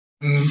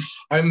Mm,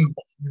 I'm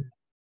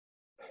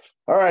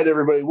All right,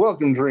 everybody,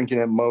 welcome to Drinking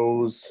at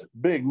Mo's.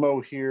 Big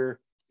Mo here.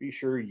 Be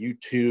sure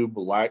YouTube,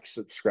 like,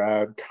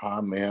 subscribe,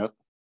 comment.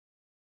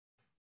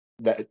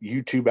 That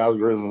YouTube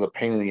algorithm is a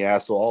pain in the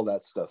ass, so all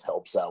that stuff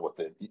helps out with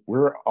it.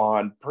 We're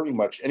on pretty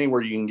much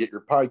anywhere you can get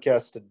your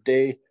podcast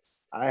today.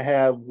 I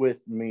have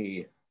with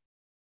me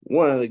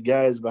one of the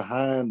guys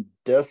behind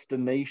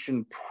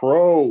Destination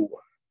Pro.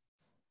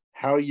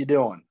 How you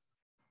doing?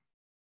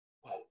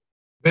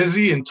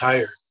 busy and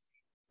tired.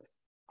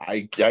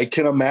 I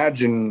can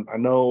imagine. I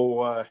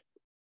know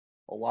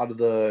a lot of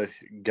the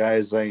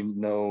guys I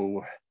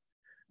know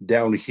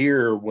down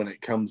here when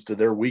it comes to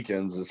their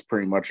weekends is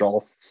pretty much all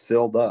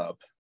filled up.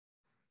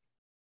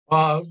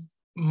 Uh,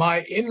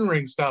 my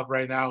in-ring stuff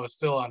right now is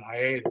still on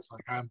hiatus.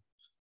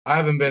 I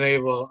haven't been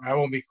able. I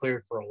won't be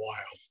cleared for a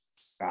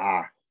while.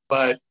 Ah,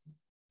 But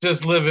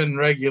just living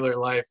regular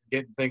life,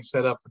 getting things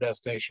set up for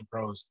Destination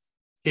Pros,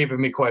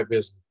 keeping me quite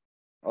busy.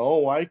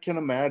 oh, I can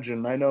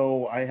imagine. I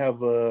know I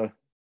have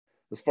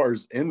as far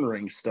as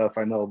in-ring stuff,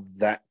 I know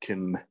that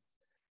can,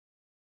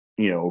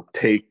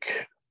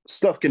 take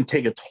stuff can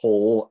take a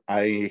toll.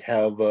 I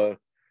have a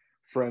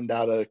friend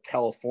out of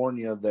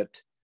California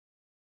that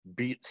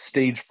beat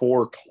stage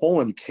 4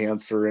 colon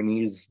cancer, and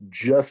he's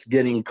just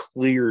getting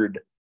cleared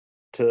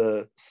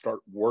to start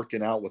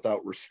working out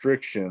without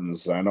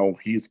restrictions. I know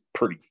he's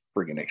pretty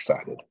friggin'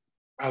 excited.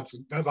 That's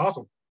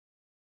awesome.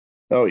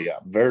 Oh yeah,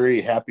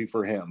 very happy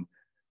for him.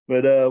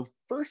 But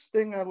first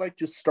thing I'd like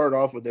to start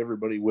off with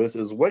everybody with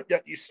is what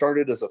got you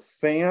started as a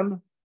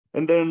fan,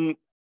 and then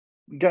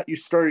got you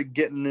started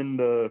getting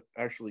into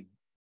actually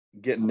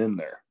getting in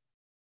there.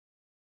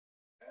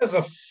 As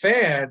a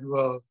fan,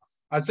 well,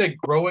 I'd say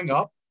growing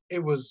up,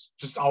 it was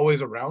just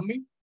always around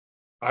me.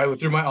 I went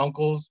through my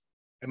uncles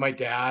and my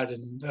dad,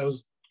 and that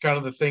was kind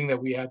of the thing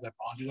that we had that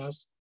bonded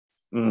us.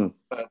 Mm.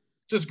 But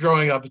just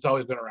growing up, it's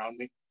always been around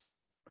me.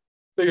 I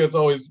think it's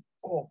always,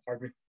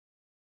 pardon me,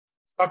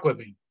 stuck with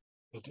me.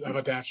 I'm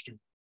attached to.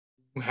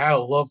 I had a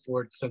love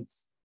for it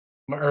since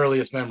my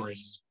earliest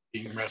memories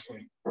being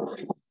wrestling.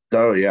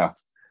 Oh yeah.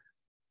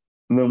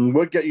 And then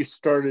what got you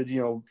started?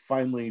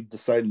 Finally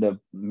deciding to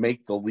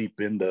make the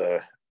leap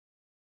into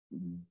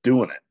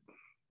doing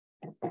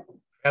I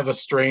have a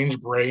strange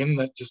brain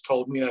that just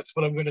told me that's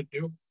what I'm going to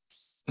do.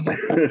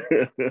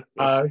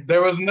 it.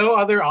 There was no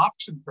other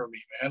option for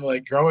me, man.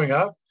 Like growing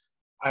up,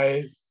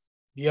 I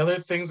the other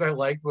things I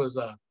liked was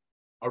a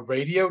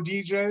radio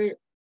DJ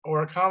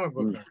or a comic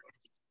book artist.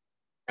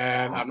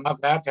 And I'm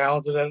not that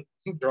talented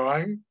at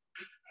drawing.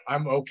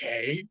 I'm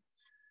okay.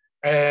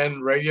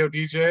 And radio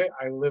DJ,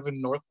 I live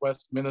in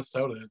Northwest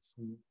Minnesota.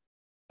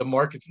 The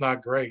market's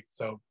not great,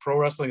 so pro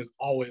wrestling has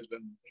always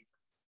been the thing.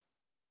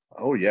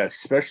 Oh yeah,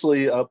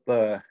 especially up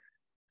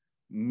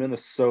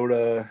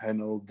Minnesota. I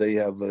know they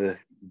have a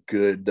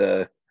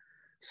good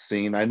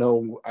scene. I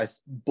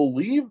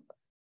believe,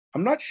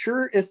 I'm not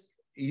sure if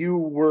you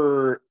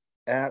were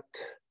at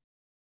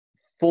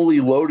Fully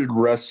Loaded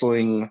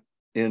Wrestling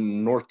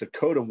in North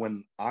Dakota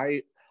when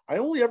I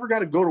only ever got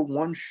to go to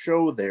one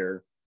show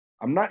there.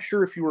 I'm not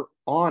sure if you were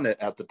on it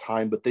at the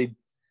time, but they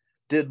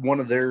did one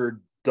of their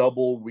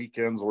double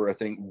weekends where I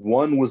think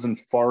one was in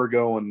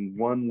Fargo and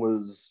one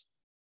was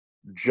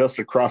just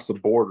across the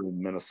border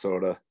in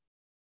Minnesota.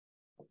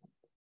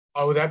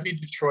 Oh, would that be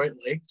Detroit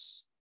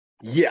Lakes?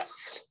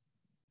 Yes.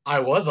 I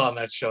was on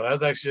that show. That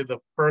was actually the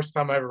first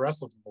time I ever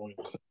wrestled for you.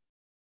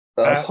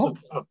 Uh,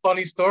 A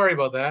funny story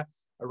about that.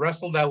 I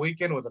wrestled that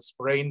weekend with a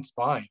sprained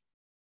spine.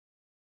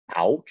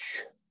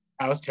 ouch.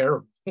 That was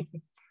terrible.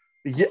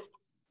 Yeah,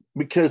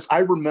 because I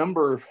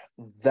remember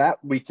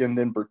that weekend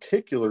in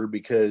particular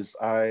because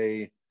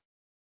I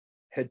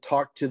had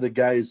talked to the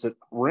guys that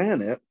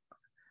ran it,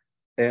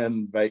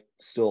 and I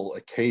still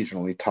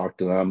occasionally talk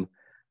to them.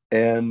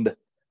 And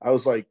I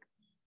was like,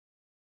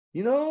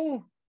 you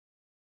know,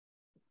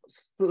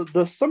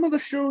 the some of the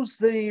shows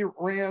they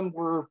ran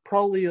were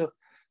probably a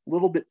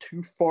little bit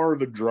too far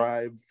of a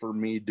drive for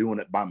me doing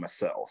it by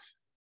myself.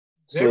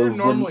 They're So when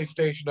normally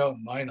stationed out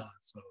in Minot,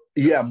 so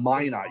yeah,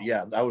 Minot,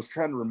 yeah, I was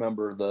trying to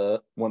remember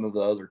the one of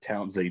the other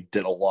towns they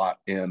did a lot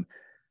in,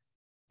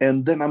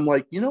 and then I'm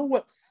like, you know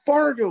what,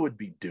 Fargo would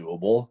be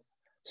doable.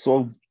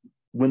 So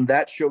when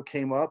that show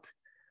came up,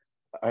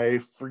 I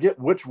forget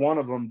which one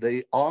of them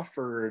they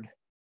offered,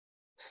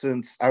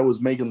 since I was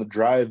making the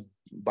drive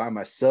by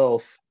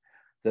myself,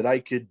 that I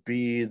could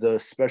be the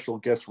special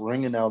guest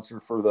ring announcer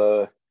for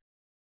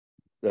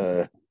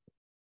the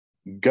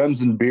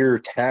Guns and Beer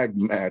tag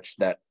match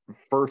that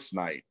first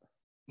night.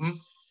 mm,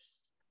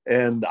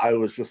 And I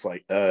was just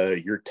like,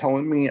 you're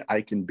telling me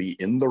I can be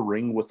in the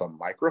ring with a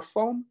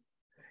microphone?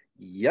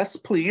 Yes,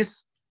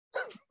 please.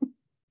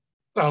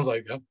 sounds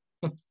like them.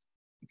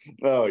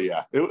 Oh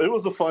yeah. It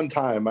was a fun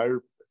time.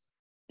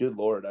 Good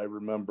Lord, I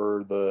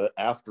remember the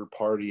after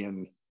party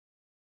and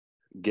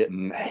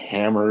getting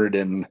hammered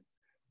and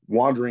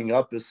wandering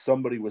up as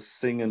somebody was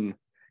singing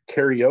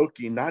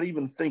karaoke, not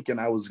even thinking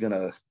I was going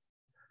to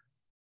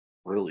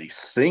really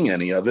sing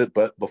any of it.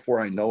 But before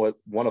I know it,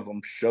 one of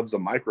them shoves a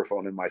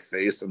microphone in my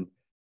face and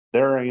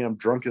there I am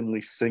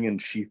drunkenly singing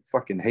She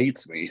Fucking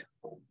Hates Me.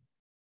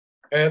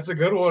 And it's a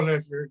good one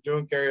if you're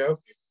doing karaoke.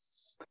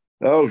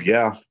 Oh,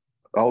 yeah.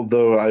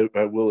 Although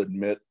I will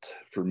admit,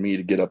 for me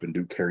to get up and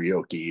do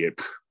karaoke,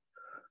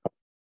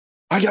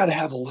 I got to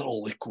have a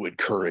little liquid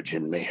courage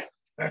in me.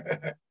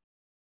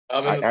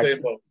 I'm in the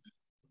same boat.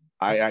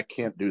 I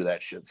can't do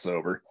that shit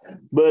sober.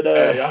 But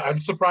I'm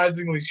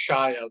surprisingly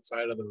shy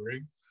outside of the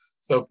ring.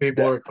 So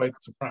people are quite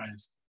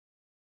surprised.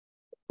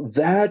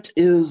 That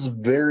is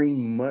very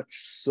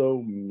much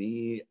so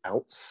me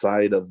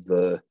outside of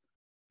the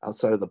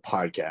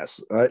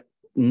podcast.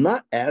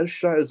 Not as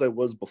shy as I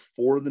was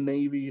before the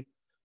Navy.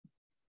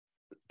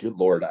 Good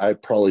Lord, I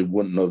probably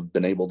wouldn't have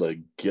been able to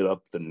get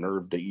up the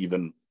nerve to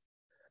even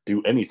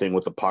do anything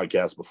with the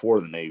podcast before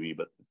the Navy,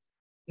 but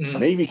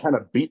Navy kind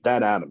of beat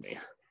that out of me.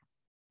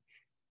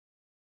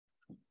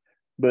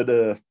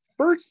 But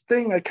first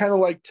thing I kind of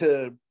like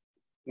to,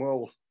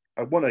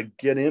 I want to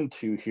get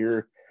into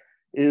here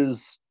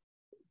is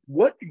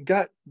what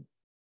got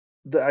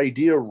the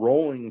idea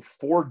rolling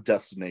for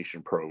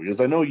Destination Pro? Because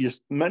I know you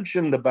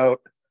mentioned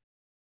about,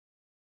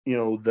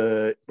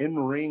 the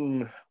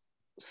in-ring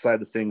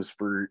side of things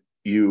for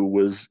you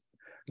was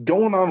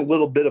going on a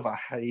little bit of a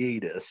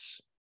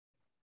hiatus.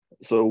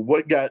 So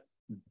what got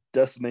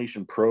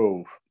Destination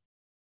Pro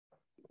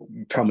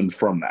coming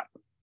from that?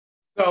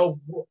 So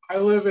I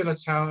live in a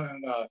town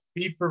in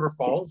Thief River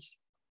Falls.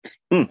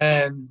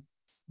 And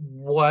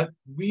what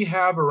we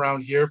have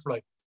around here for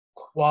like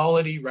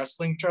quality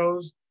wrestling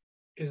shows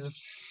is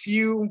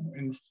few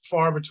and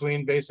far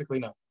between, basically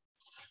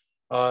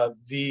nothing.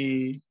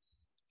 The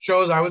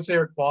shows I would say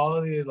are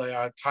quality is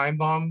like Time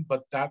Bomb,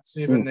 but that's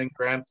even in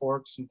Grand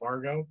Forks and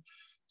Fargo.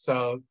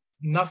 So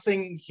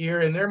nothing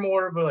here, and they're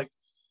more of a like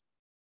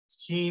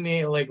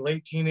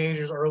late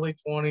teenagers, early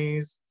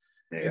 20s.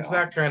 Yeah. It's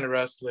that kind of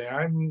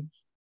wrestling.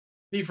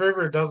 Thief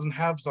River doesn't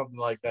have something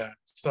like that.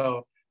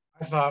 So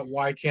I thought,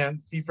 why can't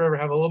Thief River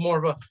have a little more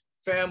of a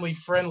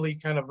family-friendly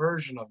kind of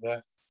version of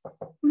that?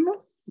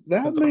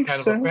 That makes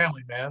kind sense. Of a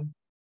family, man.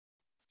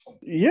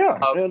 Yeah,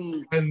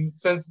 and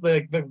since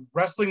the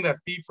wrestling that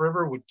Thief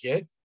River would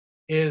get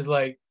is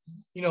like,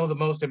 the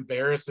most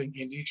embarrassing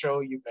indie show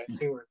you've been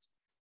to, where it's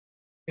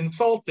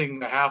insulting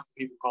to half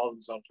the people call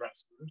themselves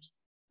wrestlers.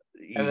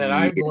 And then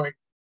I'm going,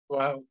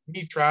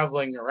 me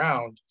traveling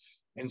around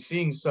and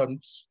seeing some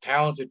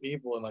talented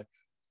people in like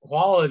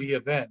quality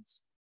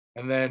events,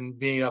 and then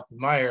being up in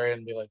my area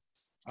and be like,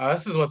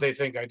 this is what they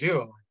think I do.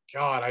 I'm like,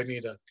 God, I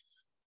need to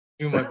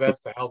do my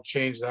best to help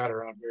change that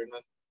around here. And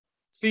then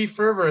Thief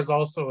River is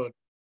also,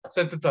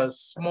 since it's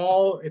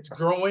it's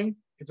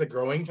a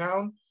growing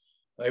town.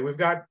 Like we've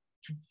got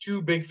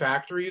two big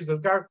factories.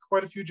 They've got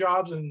quite a few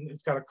jobs, and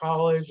it's got a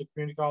college, a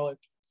community college,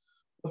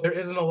 but there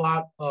isn't a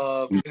lot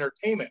of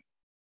entertainment.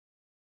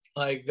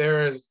 Like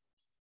there's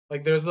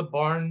a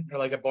barn, or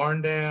like a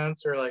barn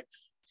dance, or like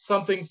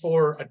something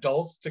for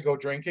adults to go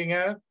drinking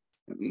at,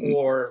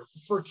 or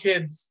for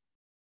kids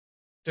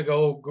to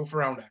go goof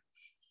around at.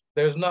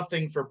 There's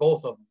nothing for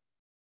both of them.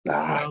 And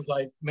I was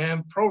like,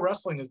 man, pro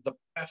wrestling is the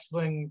best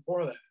thing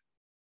for that,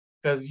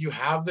 because you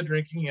have the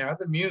drinking, you have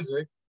the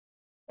music,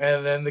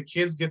 and then the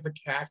kids get the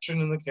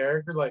action and the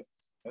characters,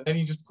 and then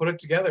you just put it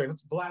together, and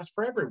it's a blast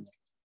for everyone.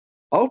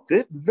 Oh,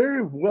 it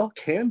very well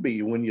can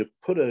be when you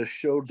put a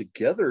show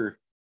together,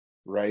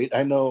 right?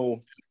 I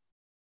know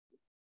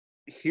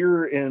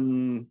here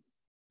in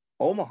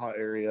Omaha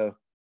area,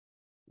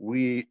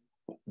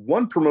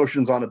 one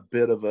promotion's on a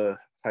bit of a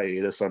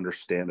hiatus,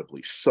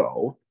 understandably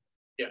so.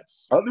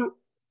 Yes.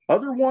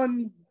 Other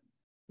one,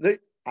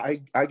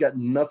 I got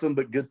nothing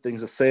but good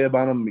things to say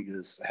about them,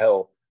 because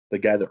hell, the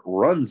guy that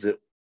runs it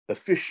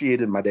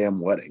officiated my damn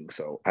wedding,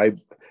 so I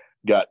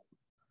got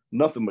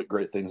nothing but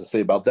great things to say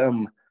about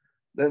them.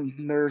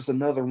 Then there's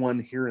another one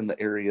here in the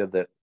area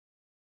that,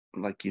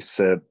 like you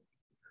said,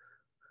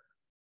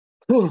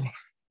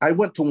 I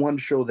went to one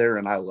show there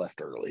and I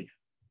left early.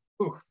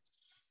 Ooh.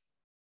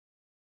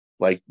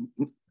 Like,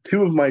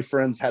 two of my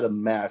friends had a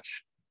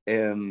match,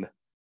 and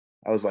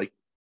I was like,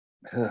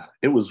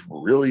 it was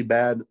really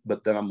bad.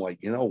 But then I'm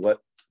like, you know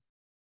what?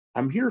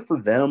 I'm here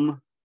for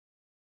them,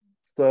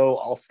 so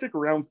I'll stick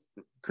around,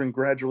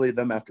 congratulate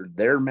them after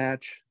their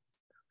match,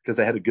 because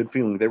I had a good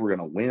feeling they were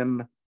going to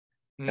win.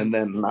 And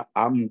then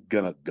I'm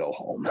going to go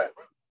home.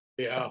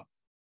 Yeah.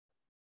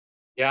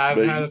 Yeah,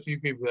 I've had a few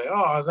people like,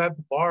 I was at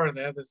the bar and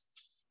they had this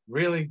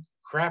really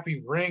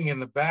crappy ring in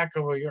the back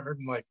of a yard.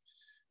 I'm like,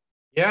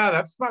 yeah,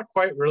 that's not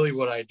quite really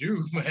what I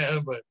do,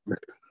 man, but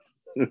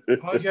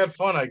I had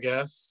fun, I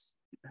guess.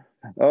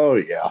 Oh,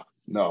 yeah.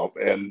 No,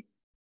 and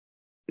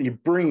you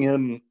bring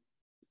in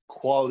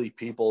quality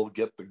people,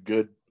 get the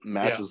good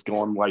matches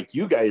going. Like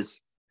you guys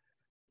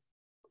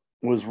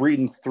was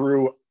reading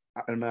through,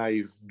 and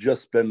I've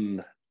just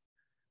been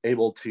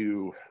able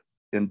to,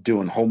 in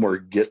doing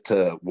homework, get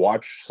to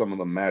watch some of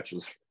the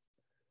matches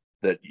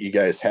that you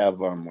guys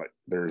have on, like,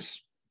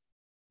 there's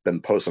been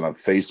posted on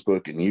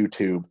Facebook and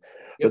YouTube.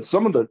 Yep. But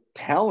some of the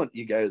talent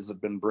you guys have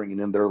been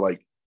bringing in, they're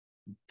like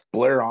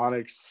Blair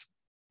Onyx,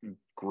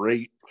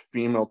 great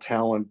female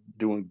talent,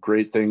 doing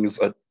great things.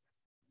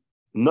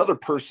 another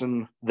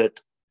person that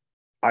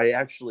I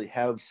actually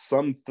have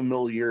some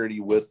familiarity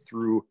with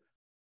through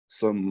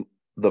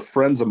the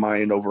friends of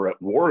mine over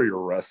at Warrior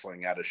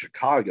Wrestling out of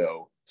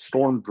Chicago,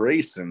 Storm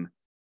Grayson.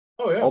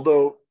 Oh yeah.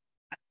 Although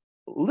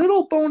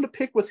little bone to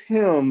pick with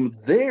him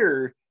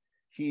there,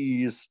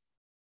 he's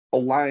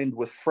aligned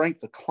with Frank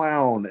the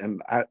Clown,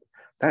 and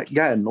that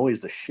guy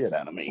annoys the shit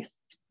out of me.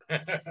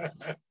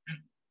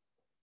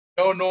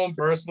 Don't know him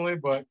personally,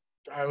 but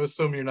I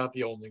assume you're not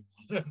the only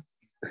one.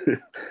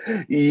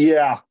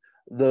 Yeah,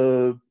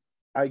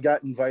 I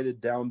got invited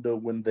down to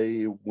when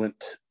they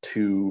went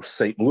to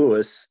St.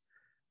 Louis,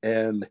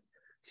 and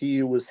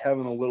he was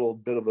having a little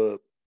bit of a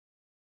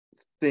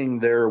thing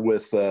there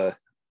with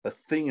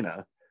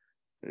Athena.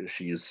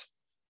 She's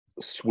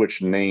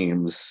switched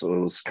names, so it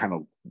was kind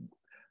of,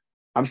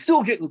 I'm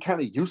still getting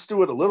kind of used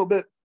to it a little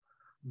bit,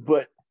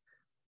 but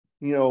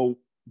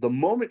the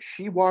moment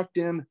she walked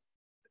in,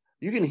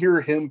 you can hear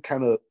him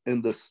kind of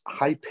in this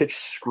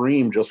high-pitched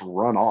scream just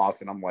run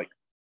off, and I'm like,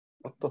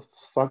 what the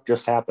fuck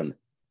just happened?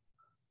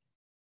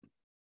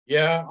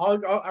 Yeah,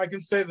 I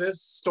can say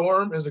this.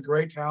 Storm is a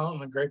great talent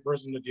and a great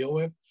person to deal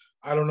with.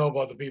 I don't know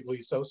about the people he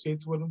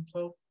associates with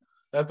himself.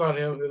 That's on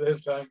him at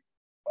his time.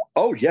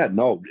 Oh, yeah,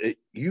 no.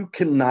 You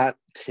cannot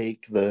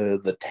take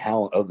the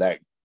talent of that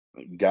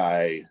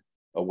guy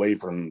away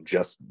from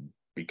just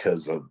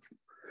because of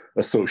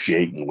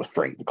associating with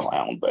Frank the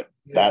Clown, but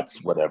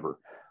that's whatever.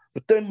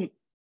 But then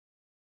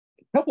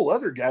a couple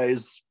other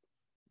guys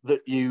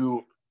that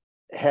you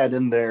had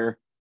in there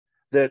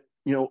that,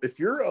 if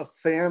you're a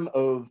fan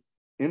of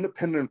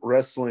independent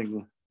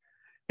wrestling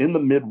in the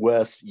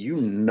Midwest,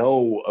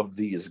 of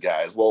these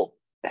guys. Well,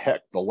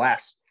 heck, the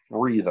last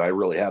three that I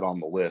really had on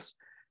the list: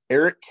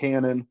 Eric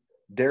Cannon,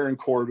 Darren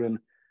Corbin,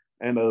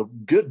 and a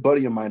good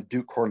buddy of mine,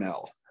 Duke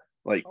Cornell.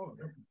 Like,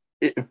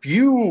 if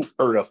you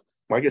are,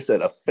 like I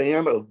said, a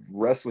fan of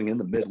wrestling in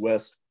the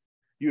Midwest,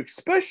 you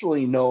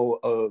especially know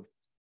of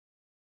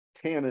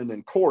Cannon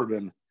and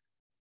Corbin.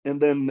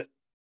 And then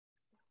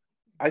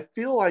I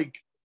feel like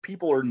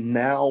people are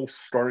now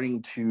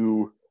starting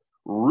to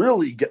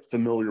really get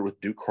familiar with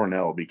Duke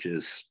Cornell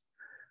because,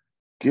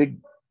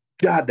 good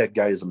God, that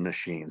guy is a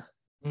machine.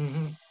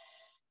 Mm-hmm.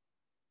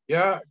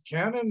 Yeah,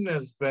 Cannon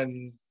has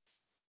been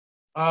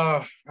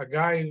a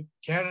guy.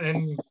 Cannon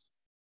and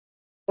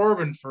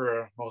Corbin,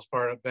 for the most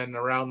part, have been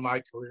around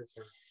my career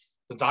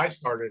since I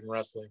started in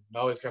wrestling. And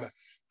always kind of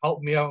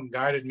helped me out and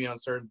guided me on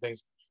certain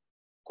things.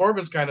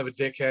 Corbin's kind of a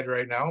dickhead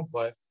right now,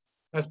 but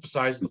that's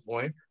besides the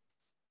point.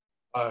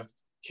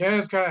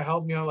 Cannon's kind of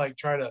helped me out, like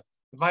try to,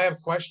 if I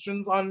have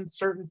questions on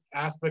certain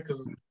aspects,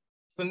 because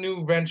it's a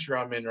new venture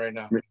I'm in right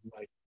now.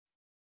 Like,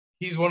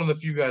 he's one of the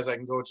few guys I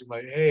can go to,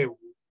 like, hey,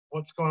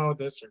 what's going on with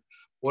this, or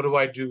what do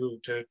I do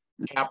to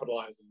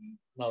capitalize on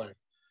another?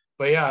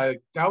 But yeah,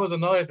 that was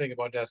another thing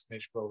about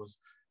Destination Pro was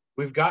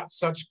we've got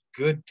such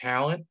good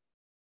talent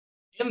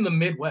in the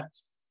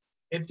Midwest.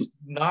 It's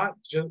not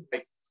just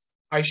like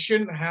I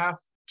shouldn't have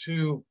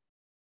to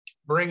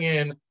bring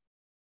in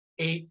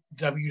 8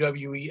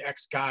 WWE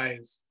X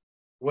guys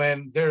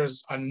when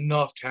there's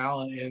enough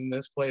talent in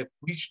this place.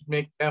 We should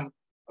make them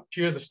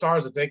appear the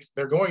stars that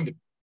they're going to be.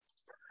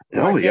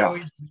 Why can't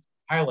we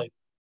highlight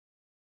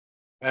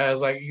them?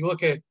 As like you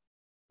look at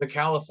the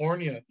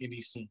California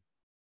indie scene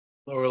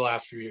over the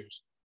last few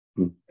years,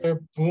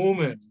 they're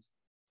booming.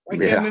 Why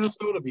can't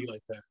Minnesota be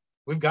like that?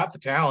 We've got the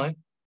talent.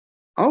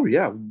 Oh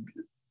yeah,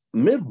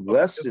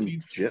 Midwest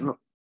in general.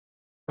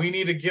 We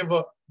need to give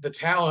the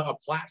talent a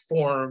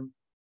platform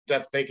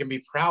that they can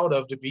be proud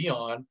of to be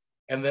on,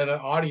 and then an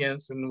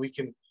audience, and we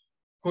can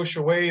push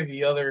away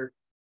the other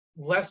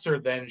lesser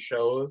than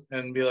shows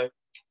and be like,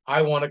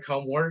 I want to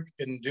come work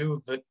and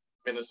do the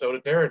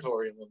Minnesota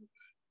territory a little bit.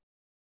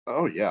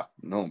 Oh yeah,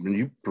 no, I mean,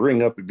 you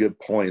bring up a good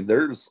point.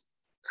 There's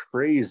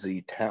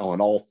crazy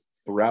talent all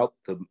throughout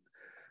the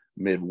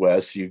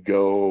Midwest. You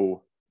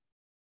go,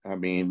 I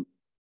mean,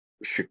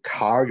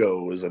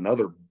 Chicago is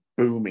another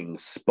booming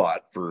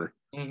spot for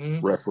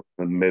wrestling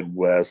in the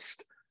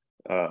Midwest.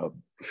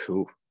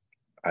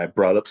 I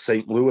brought up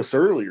St. Louis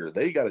earlier.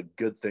 They got a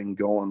good thing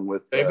going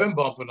with. They've been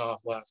bumping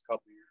off last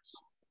couple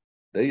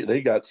of years.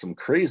 They got some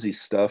crazy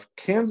stuff.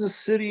 Kansas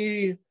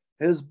City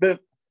has been.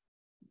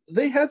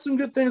 They had some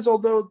good things,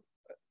 although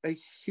I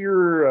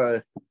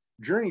hear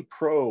Journey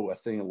Pro, I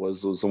think it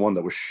was the one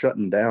that was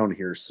shutting down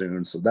here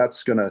soon. So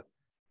that's gonna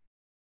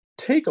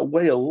take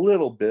away a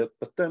little bit.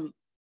 But then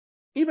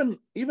even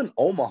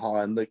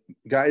Omaha and the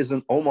guys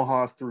in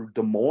Omaha through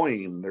Des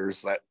Moines,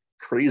 there's that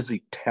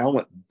crazy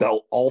talent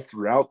belt all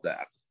throughout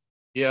that.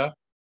 Yeah,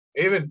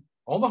 even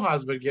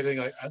Omaha's been getting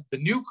like the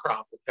new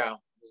crop of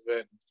talent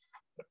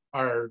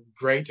are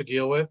great to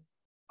deal with.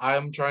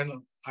 I've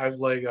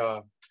like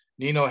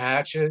Nino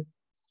Hatchet,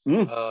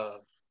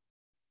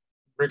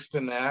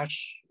 Brixton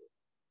Nash.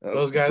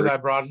 Those guys, I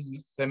brought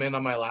them in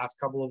on my last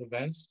couple of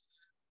events,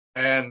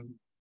 and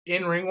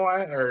in ring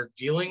wise or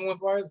dealing with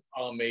wise,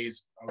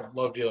 amazing. I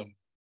love dealing,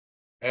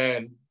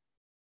 and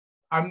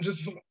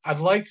I'd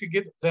like to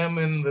get them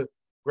in the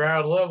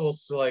ground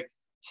levels to like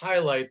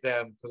highlight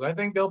them because I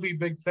think they'll be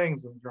big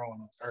things in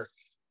growing up or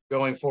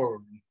going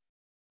forward.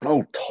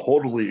 Oh,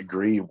 totally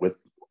agree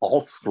with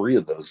all three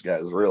of those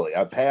guys, really.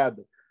 I've had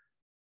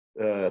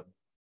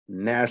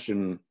Nash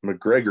and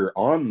McGregor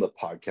on the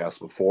podcast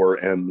before,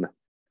 and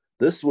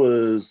this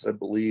was, I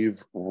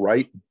believe,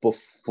 right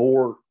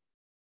before.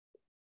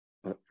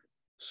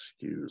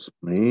 Excuse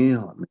me.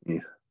 Let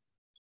me.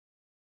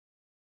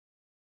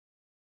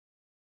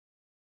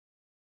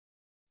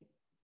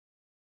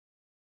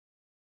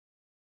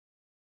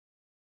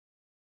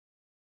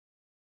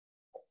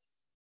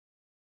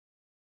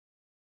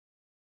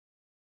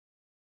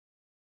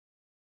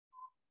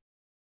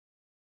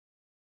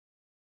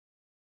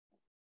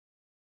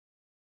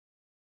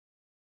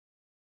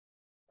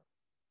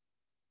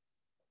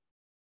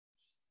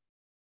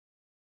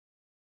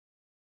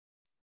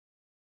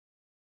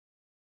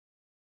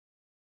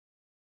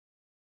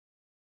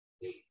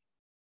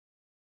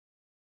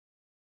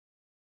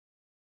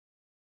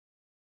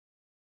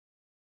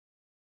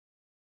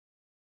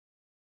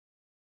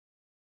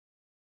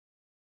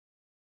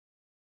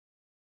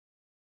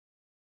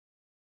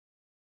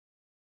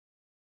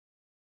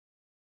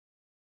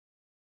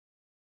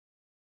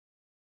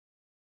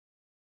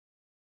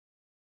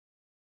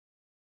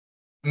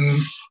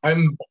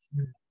 I'm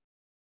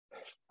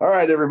All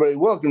right, everybody.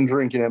 Welcome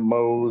Drinking at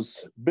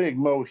Mo's. Big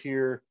Mo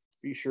here.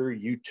 Be sure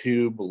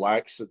YouTube,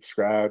 like,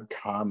 subscribe,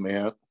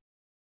 comment.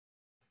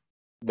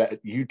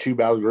 That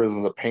YouTube algorithm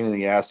is a pain in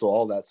the ass, so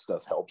all that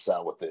stuff helps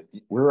out with it.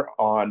 We're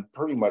on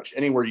pretty much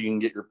anywhere you can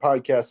get your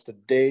podcast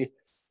today.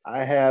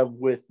 I have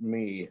with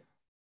me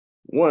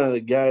one of the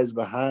guys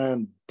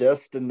behind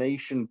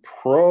Destination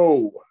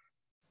Pro.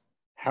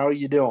 How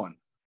you doing?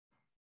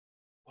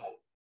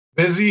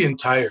 busy and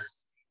tired.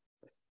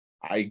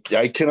 I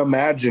can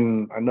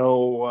imagine. I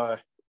know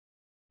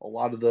a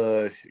lot of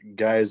the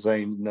guys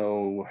I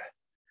know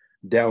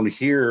down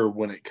here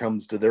when it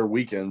comes to their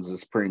weekends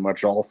is pretty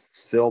much all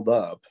filled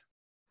up.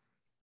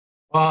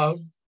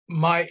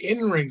 My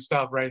in-ring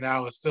stuff right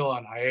now is still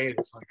on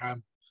hiatus. Like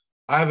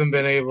I haven't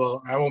been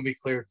able. I won't be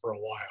cleared for a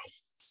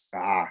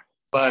while.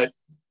 But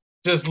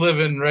just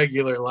living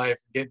regular life,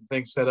 getting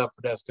things set up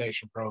for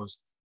Destination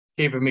Pros,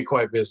 keeping me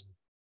quite busy.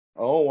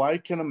 Oh, I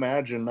can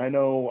imagine. I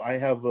know I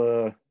have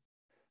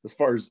as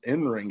far as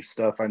in-ring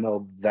stuff, I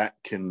know that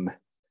can,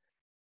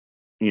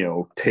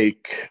 can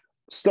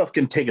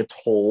take a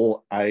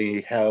toll.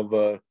 I have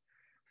a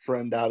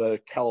friend out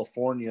of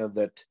California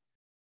that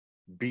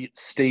beat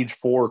stage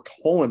 4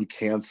 colon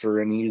cancer,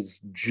 and he's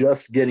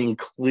just getting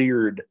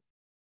cleared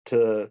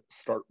to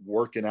start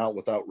working out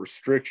without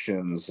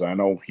restrictions. I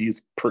know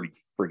he's pretty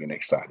freaking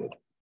excited.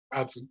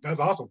 That's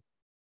awesome.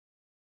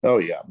 Oh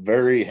yeah,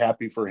 very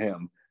happy for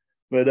him.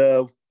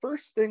 But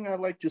first thing I'd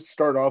like to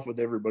start off with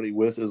everybody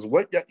with is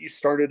what got you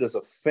started as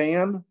a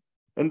fan,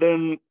 and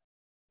then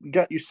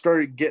got you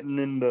started getting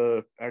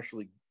into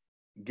actually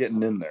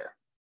getting in there.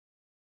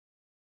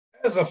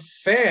 As a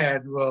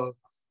fan, well,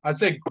 I'd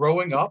say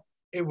growing up,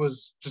 it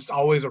was just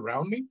always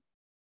around me.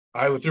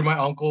 I was through my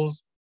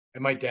uncles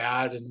and my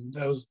dad, and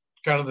that was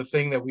kind of the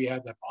thing that we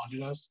had that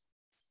bonded us.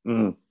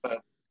 But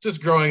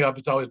just growing up,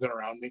 it's always been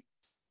around me.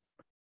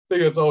 I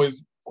think it's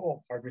always,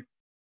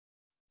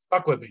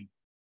 stuck with me.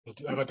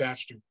 I'm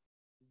attached to.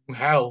 I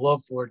had a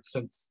love for it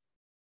since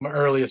my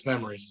earliest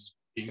memories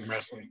being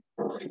wrestling.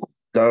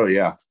 Oh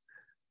yeah.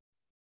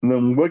 And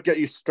then what got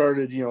you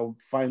started,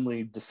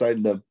 finally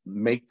deciding to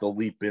make the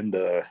leap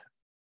into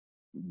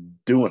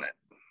doing it?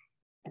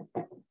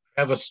 I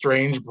have a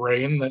strange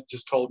brain that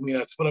just told me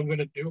that's what I'm going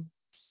to do.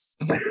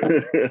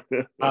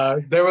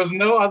 There was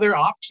no other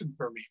option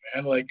for me,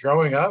 man. Like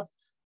growing up,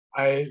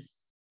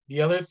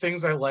 the other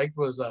things I liked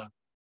was a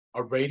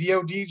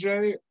radio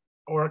DJ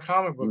or a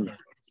comic book nerd.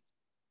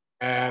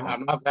 And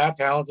I'm not that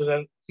talented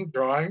at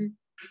drawing.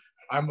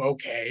 I'm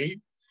okay.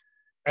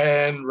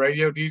 And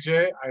radio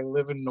DJ, I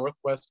live in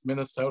Northwest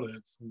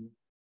Minnesota.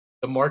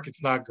 The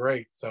market's not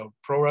great, so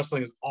pro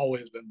wrestling has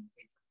always been the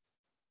thing.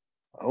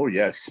 Oh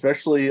yeah,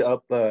 especially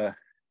up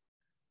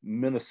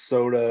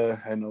Minnesota.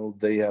 I know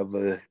they have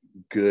a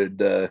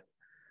good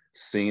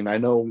scene. I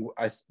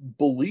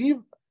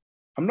believe,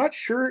 I'm not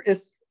sure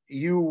if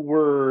you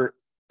were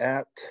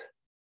at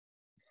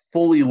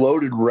Fully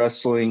Loaded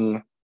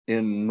Wrestling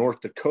in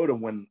North Dakota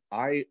when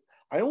I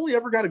only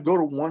ever got to go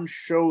to one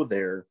show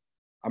there.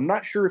 I'm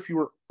not sure if you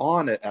were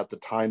on it at the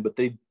time, but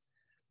they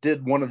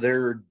did one of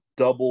their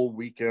double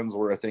weekends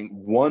where I think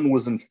one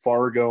was in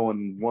Fargo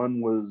and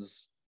one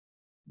was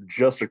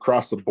just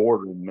across the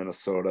border in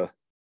Minnesota.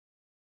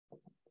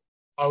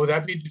 Oh, would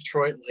that be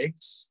Detroit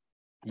Lakes?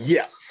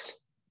 Yes.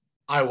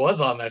 I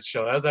was on that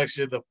show. That was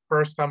actually the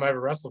first time I ever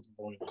wrestled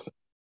for you.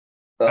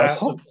 A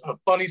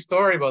funny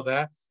story about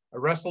that. I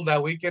wrestled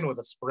that weekend with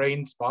a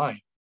sprained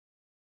spine.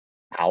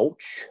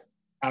 Ouch.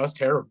 That was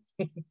terrible.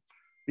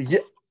 Yeah,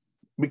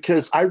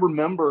 because I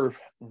remember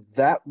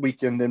that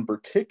weekend in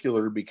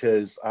particular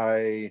because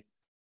I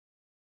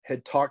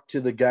had talked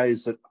to the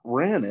guys that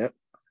ran it,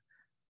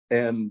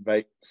 and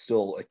I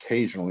still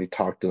occasionally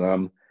talk to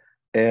them.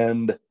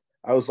 And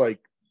I was like,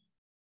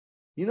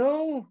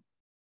 some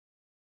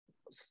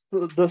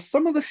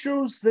of the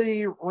shows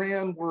they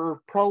ran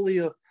were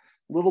probably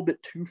little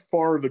bit too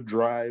far of a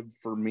drive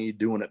for me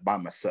doing it by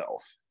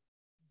myself.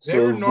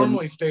 They're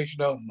normally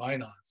stationed out in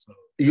Minot, so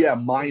yeah,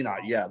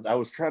 Minot. Yeah, I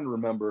was trying to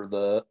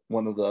remember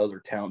one of the other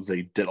towns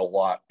they did a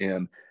lot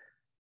in,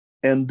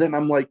 and then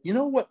I'm like, you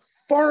know what,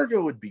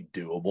 Fargo would be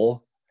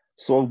doable.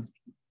 So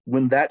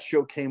when that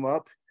show came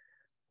up,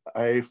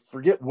 I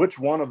forget which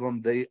one of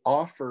them they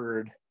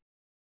offered,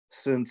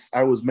 since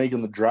I was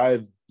making the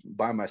drive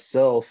by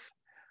myself,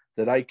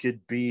 that I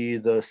could be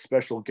the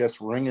special guest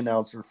ring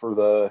announcer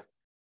for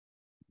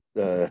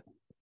the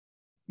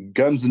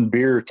Guns and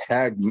Beer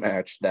tag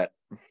match that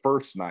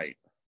first night.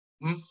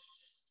 Mm-hmm.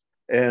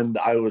 And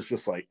I was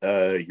just like,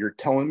 you're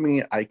telling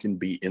me I can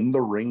be in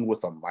the ring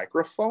with a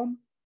microphone?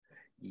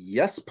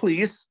 Yes,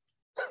 please.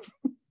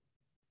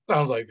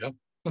 Sounds like that.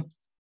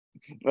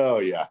 Oh,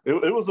 yeah.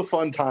 It was a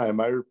fun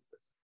time.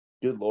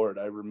 Good Lord,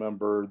 I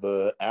remember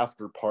the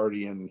after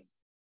party and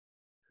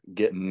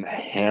getting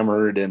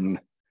hammered and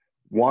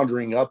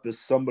wandering up as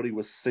somebody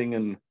was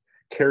singing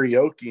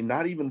karaoke,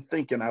 not even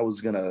thinking I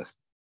was going to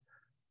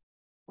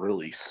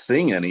really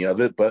sing any of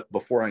it. But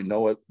before I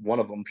know it, one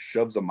of them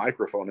shoves a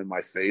microphone in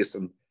my face,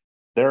 and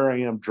there I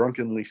am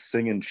drunkenly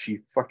singing She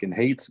Fucking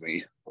Hates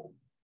Me.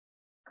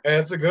 Hey,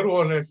 it's a good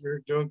one if you're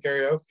doing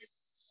karaoke.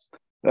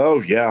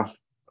 Oh, yeah.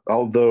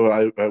 Although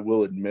I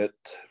will admit,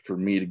 for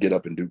me to get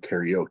up and do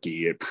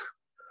karaoke,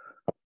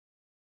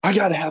 I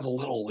got to have a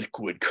little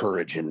liquid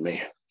courage in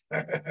me.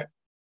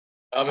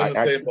 I'm in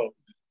the same boat.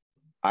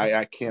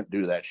 I can't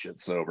do that shit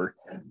sober.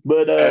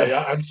 But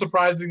yeah, I'm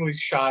surprisingly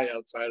shy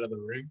outside of the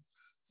ring,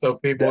 so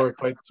people are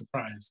quite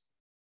surprised.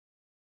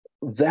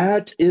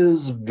 That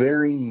is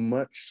very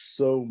much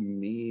so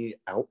me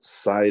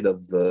outside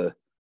of the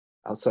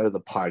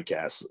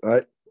podcast.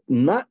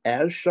 Not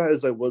as shy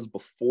as I was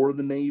before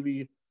the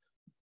Navy.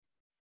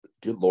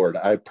 Good Lord,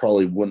 I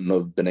probably wouldn't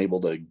have been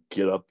able to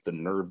get up the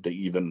nerve to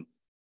even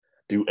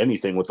do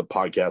anything with the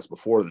podcast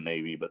before the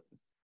Navy, but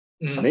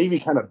Navy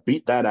kind of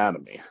beat that out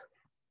of me.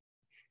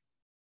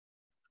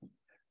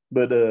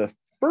 But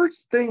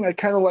first thing I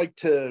kind of like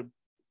to,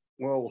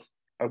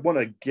 I want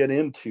to get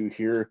into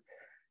here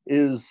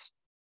is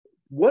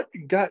what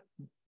got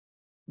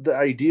the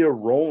idea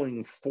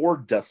rolling for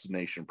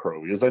Destination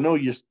Pro? Because I know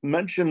you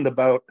mentioned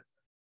about,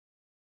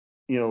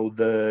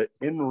 the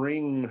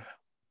in-ring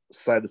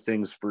side of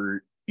things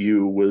for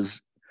you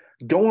was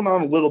going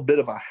on a little bit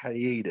of a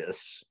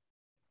hiatus.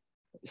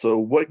 So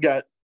what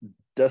got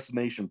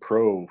Destination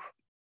Pro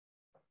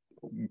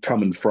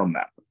coming from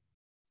that?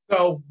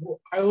 So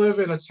I live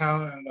in a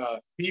town in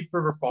Thief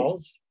River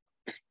Falls,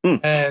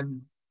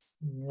 and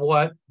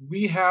what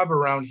we have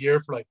around here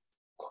for like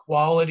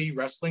quality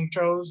wrestling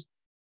shows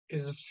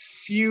is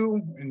few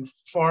and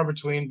far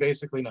between,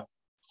 basically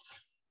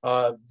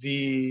nothing.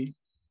 The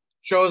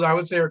shows I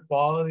would say are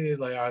quality is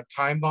like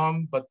Time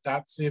Bomb, but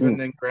that's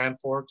even in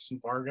Grand Forks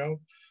and Fargo.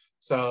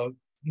 So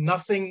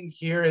nothing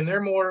here, and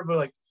they're more of a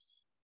like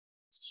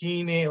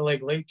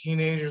late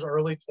teenagers,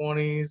 early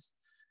 20s.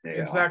 Yeah.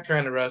 It's that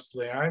kind of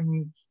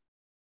wrestling.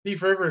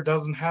 Thief River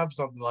doesn't have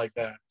something like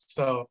that.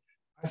 So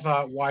I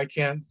thought, why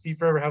can't Thief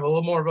River have a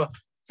little more of a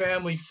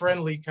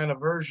family-friendly kind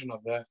of version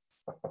of that?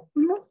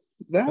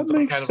 That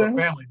makes kind sense. Of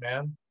a family,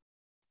 man.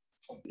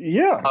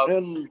 Yeah,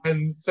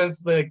 and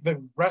since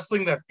the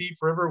wrestling that Thief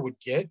River would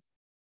get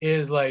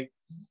is like,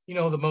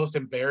 the most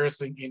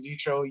embarrassing indie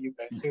show you've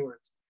been to, where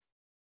it's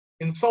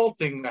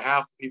insulting to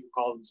half the people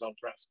call themselves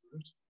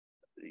wrestlers.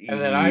 And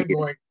then I'm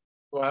going,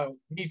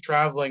 me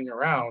traveling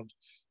around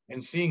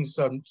and seeing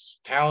some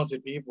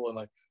talented people in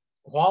like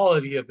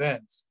quality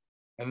events,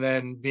 and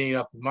then being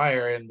up in my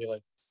area and be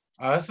like,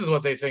 this is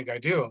what they think I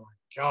do. I'm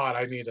like, God,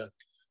 I need to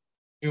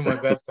do my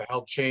best to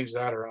help change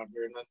that around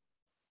here. And then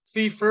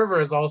Thief River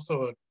is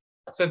also,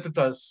 since it's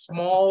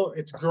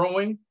it's a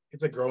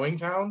growing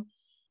town.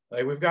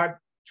 Like we've got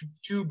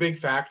two big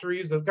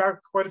factories. They've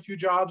got quite a few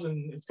jobs,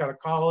 and it's got a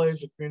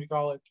college, a community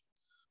college,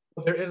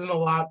 but there isn't a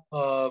lot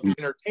of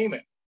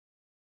entertainment.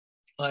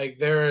 Like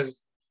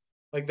there's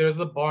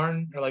a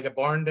barn, or like a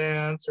barn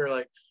dance, or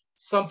like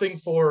something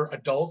for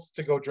adults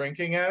to go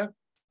drinking at,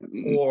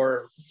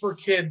 or for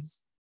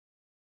kids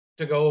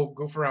to go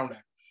goof around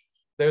at.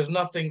 There's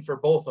nothing for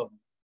both of them.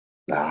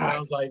 And I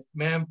was like,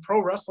 man,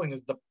 pro wrestling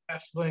is the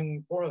best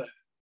thing for that,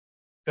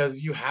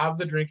 because you have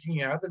the drinking,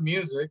 you have the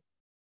music,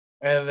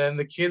 and then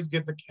the kids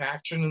get the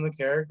action and the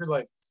characters,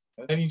 like,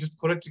 and then you just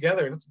put it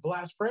together, and it's a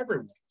blast for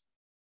everyone.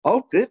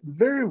 Oh, it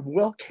very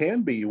well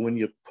can be when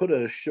you put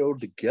a show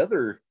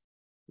together,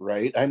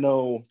 right? I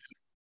know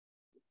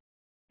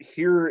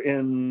here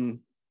in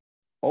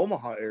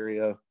Omaha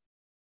area,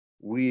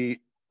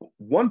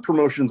 one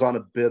promotion's on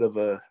a bit of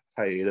a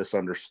hiatus,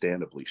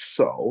 understandably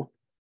so.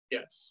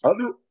 Yes.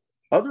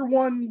 Other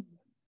one,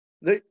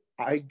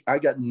 I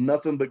got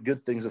nothing but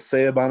good things to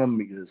say about them,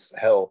 because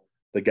hell,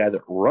 the guy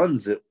that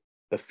runs it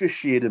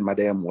officiated my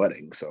damn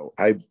wedding, so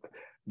I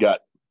got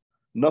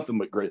nothing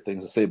but great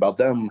things to say about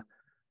them.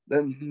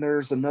 Then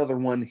there's another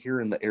one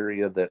here in the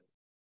area that,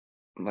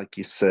 like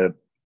you said,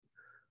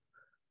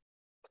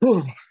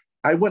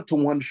 I went to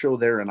one show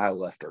there and I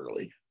left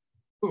early.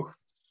 Ooh.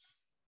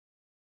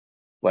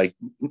 Like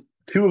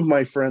two of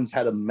my friends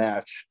had a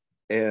match,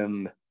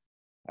 and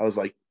I was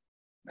like,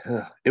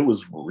 it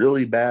was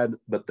really bad.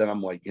 But then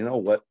I'm like, you know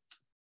what?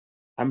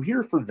 I'm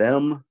here for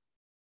them.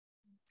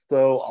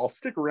 So I'll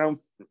stick around,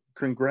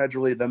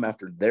 congratulate them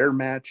after their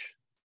match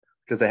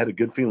because I had a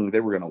good feeling they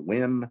were going to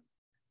win.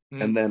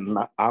 And then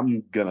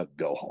I'm going to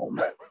go home.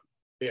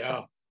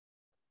 Yeah.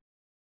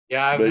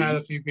 Yeah, I've had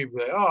a few people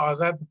like, oh, I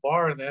was at the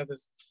bar and they had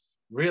this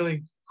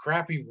really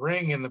crappy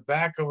ring in the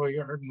back of a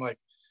yard. I'm like,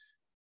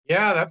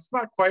 yeah, that's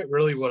not quite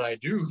really what I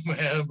do,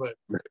 man. But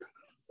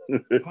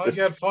well,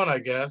 you had fun, I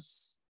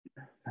guess.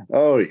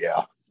 Oh,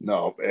 yeah.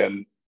 No,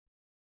 and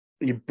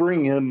you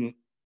bring in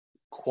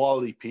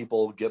quality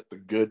people, get the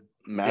good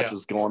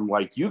matches going.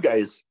 Like you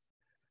guys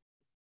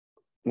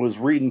was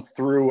reading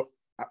through,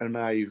 and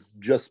I've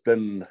just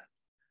been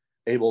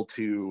able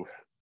to,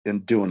 in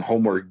doing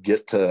homework,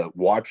 get to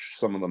watch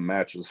some of the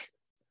matches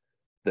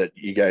that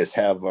you guys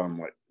have on,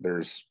 like,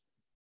 there's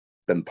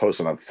been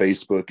posted on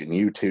Facebook and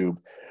YouTube.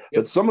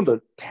 But some of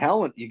the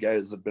talent you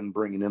guys have been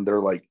bringing in, they're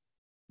like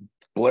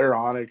Blair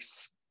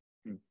Onyx,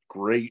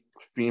 great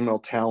female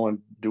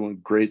talent, doing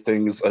great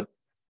things.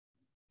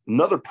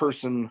 Another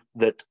person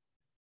that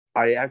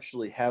I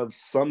actually have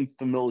some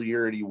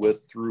familiarity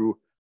with through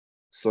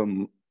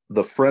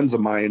the friends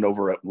of mine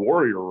over at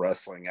Warrior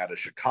Wrestling out of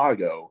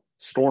Chicago,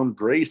 Storm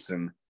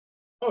Grayson.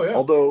 Oh, yeah.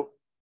 Although,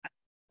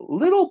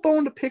 little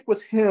bone to pick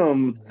with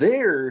him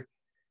there,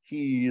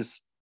 he's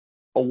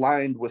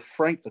aligned with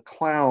Frank the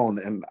Clown,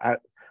 and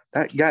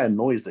that guy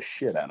annoys the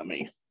shit out of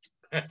me.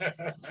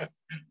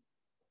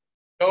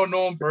 Don't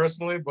know him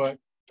personally, but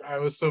I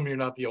assume you're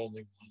not the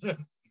only one.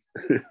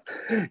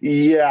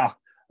 Yeah.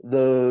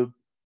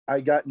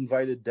 I got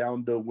invited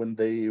down to when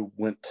they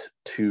went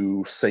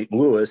to St.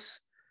 Louis,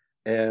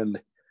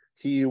 and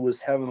he was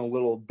having a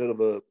little bit of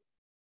a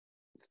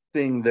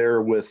thing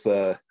there with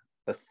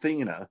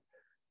Athena.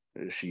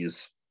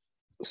 She's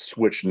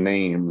switched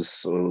names,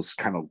 so it was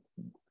kind of,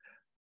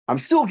 I'm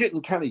still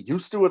getting kind of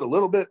used to it a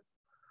little bit,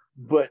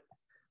 but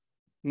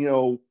you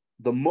know,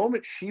 the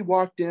moment she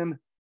walked in,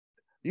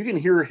 you can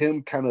hear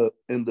him kind of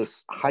in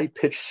this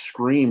high-pitched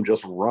scream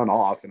just run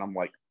off, and I'm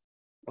like,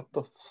 what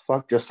the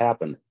fuck just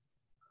happened?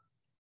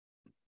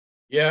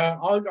 Yeah,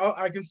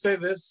 I can say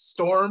this.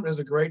 Storm is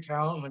a great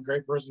talent and a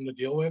great person to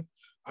deal with.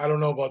 I don't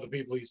know about the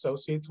people he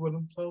associates with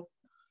himself.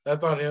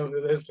 That's on him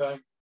this time.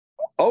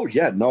 Oh,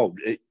 yeah, no.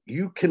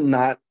 You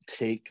cannot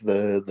take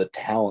the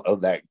talent of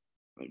that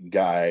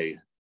guy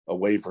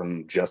away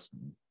from just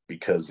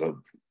because of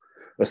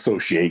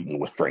associating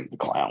with Frank the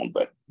Clown,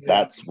 but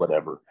that's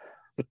whatever.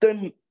 But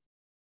then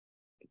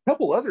a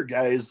couple other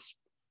guys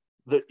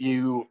that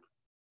you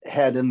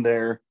had in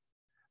there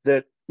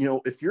that, you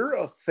know, if you're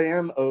a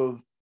fan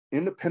of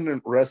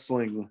independent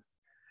wrestling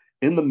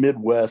in the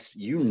Midwest,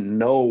 you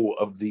know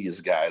of these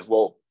guys.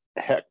 Well,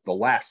 heck, the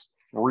last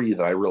three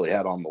that I really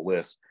had on the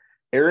list,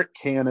 Eric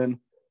Cannon,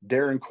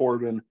 Darren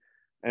Corbin,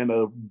 and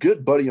a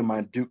good buddy of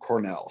mine, Duke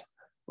Cornell.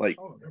 Like,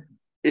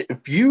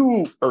 if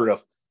you are,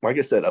 like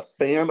I said, a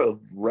fan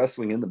of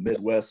wrestling in the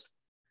Midwest,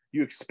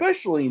 you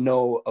especially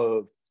know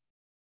of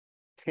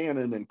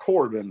Cannon and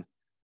Corbin.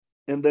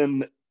 And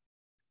then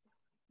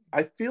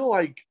I feel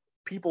like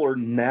people are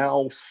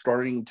now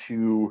starting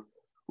to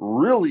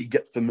really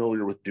get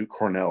familiar with Duke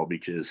Cornell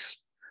because,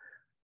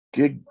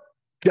 good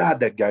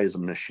God, that guy is a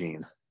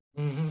machine.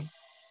 Mm-hmm.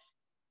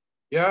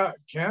 Yeah,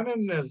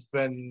 Cannon has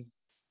been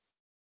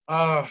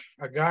a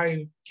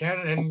guy,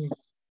 Cannon and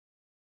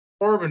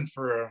Corbin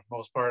for the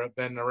most part have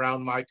been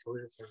around my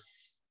career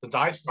since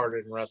I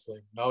started in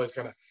wrestling. Always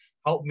kind of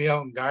helped me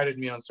out and guided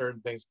me on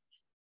certain things.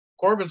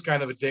 Corbin's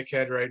kind of a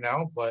dickhead right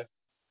now, but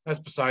that's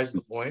besides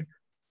the point.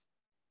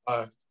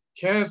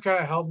 Cannon's kind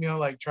of helped me out,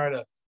 like try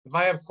to, if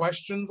I have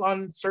questions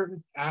on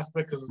certain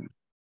aspects, because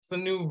it's a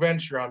new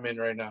venture I'm in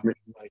right now.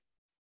 Like,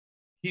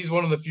 he's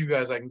one of the few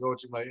guys I can go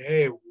to, like,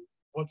 hey,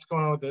 what's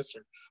going on with this,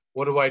 or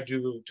what do I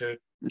do to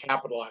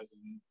capitalize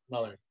on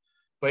another?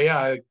 But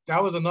yeah,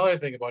 that was another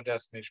thing about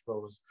Destination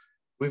Pro is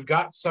we've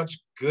got such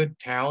good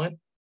talent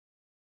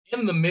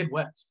in the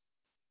Midwest.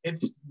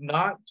 It's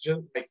not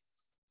just like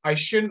I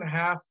shouldn't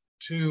have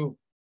to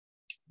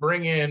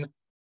bring in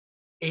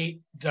 8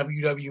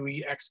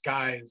 WWE X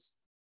guys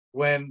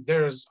when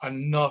there's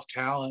enough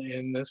talent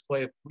in this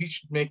place. We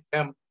should make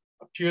them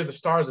appear the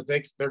stars that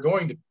they're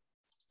going to be.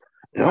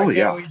 Why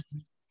can't we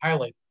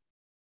highlight them?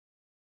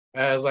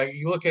 As like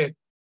you look at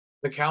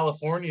the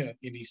California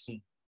indie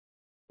scene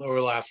over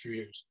the last few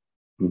years,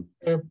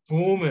 they're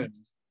booming.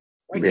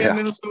 Why can't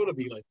Minnesota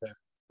be like that?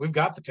 We've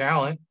got the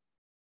talent.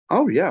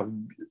 Oh yeah,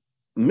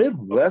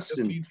 Midwest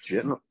in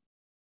general.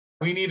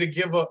 We need to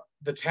give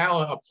the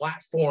talent a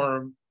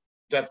platform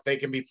that they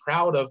can be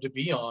proud of to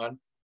be on,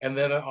 and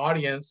then an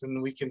audience,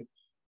 and we can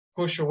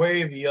push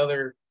away the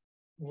other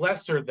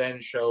lesser than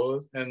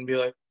shows and be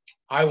like,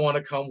 I want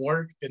to come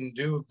work and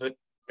do the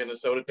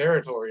Minnesota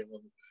territory a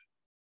little bit.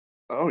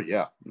 Oh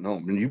yeah, no, I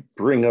mean, you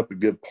bring up a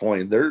good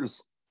point.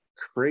 There's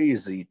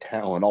crazy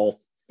talent all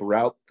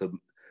throughout the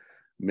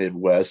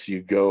Midwest.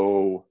 You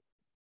go,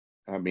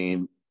 I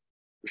mean,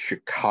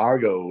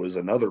 Chicago is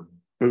another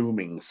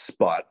booming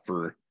spot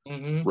for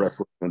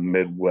wrestling in the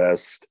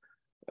Midwest.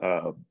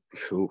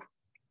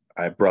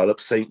 I brought up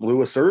St.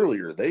 Louis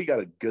earlier. They got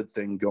a good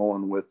thing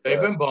going with.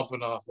 They've been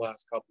bumping off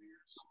last couple of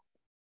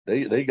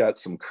years. They got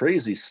some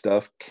crazy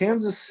stuff.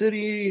 Kansas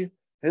City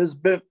has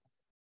been.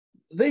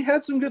 They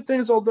had some good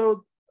things,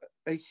 although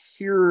I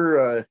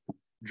hear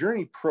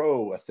Journey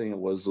Pro, I think it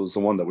was the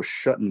one that was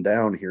shutting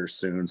down here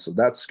soon. So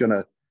that's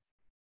gonna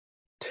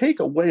take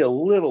away a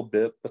little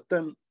bit. But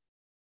then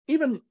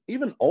even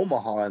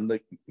Omaha and the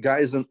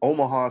guys in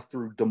Omaha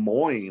through Des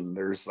Moines,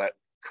 there's that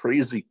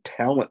crazy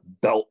talent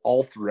belt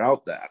all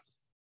throughout that.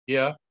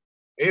 Yeah,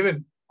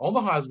 even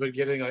Omaha's been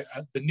getting like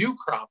the new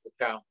crop of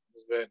talent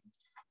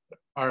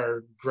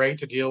are great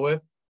to deal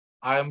with.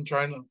 I've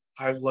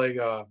like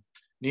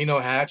Nino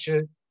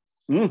Hatchet,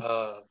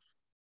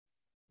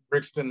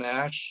 Brixton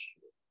Nash.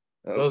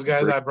 Those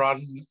guys, I brought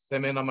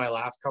them in on my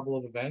last couple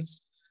of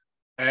events,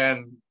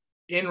 and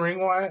in ring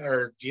wise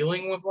or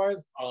dealing with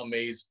wise,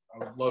 amazing.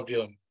 I love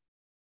dealing,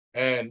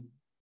 and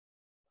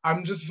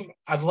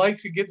I'd like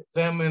to get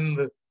them in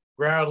the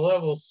ground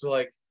levels to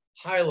like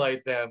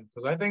highlight them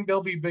because I think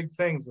they'll be big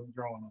things in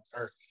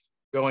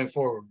going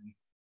forward.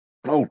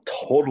 Oh,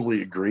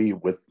 totally agree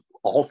with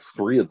all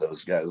three of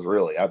those guys.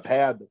 Really, I've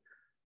had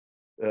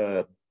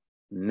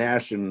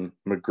Nash and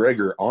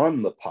McGregor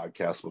on the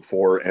podcast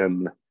before,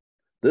 and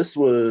this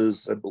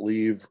was, I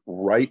believe,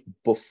 right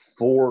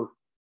before.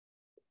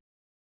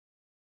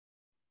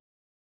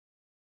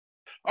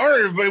 All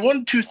right, everybody,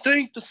 want to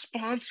thank the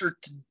sponsor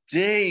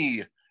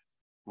today,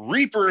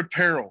 Reaper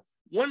Apparel.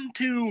 Want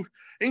to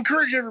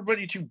encourage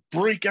everybody to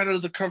break out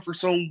of the comfort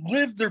zone,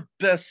 live their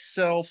best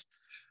self,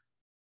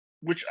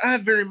 which I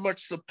very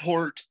much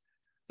support.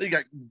 They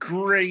got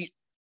great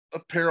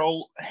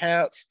apparel,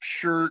 hats,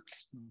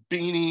 shirts,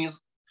 beanies,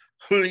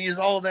 hoodies,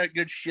 all that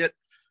good shit.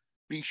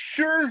 Be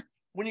sure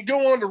when you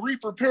go on to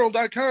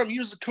reaperapparel.com,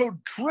 use the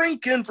code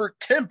DRINKIN for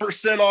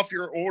 10% off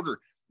your order.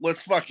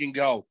 Let's fucking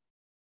go.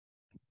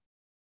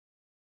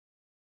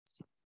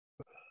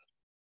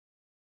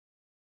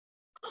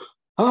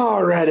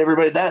 All right,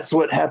 everybody. That's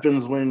what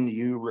happens when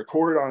you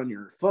record on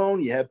your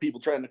phone. You have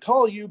people trying to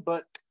call you,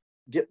 but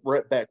get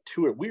right back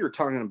to it. We were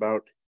talking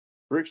about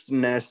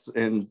Brixton Nash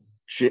and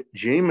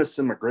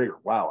Jamison McGregor.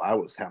 Wow, I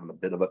was having a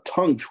bit of a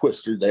tongue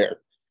twister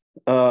there.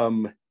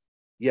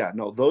 Yeah,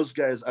 no, those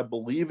guys, I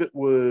believe it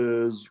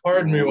was.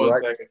 Pardon me 1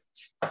 second.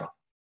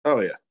 Oh,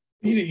 yeah.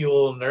 Eat it, you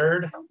little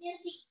nerd.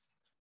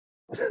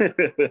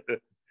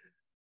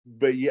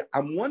 But yeah,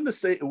 I'm one to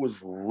say it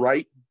was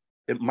right.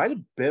 It might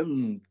have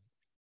been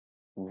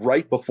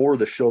right before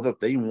the show that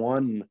they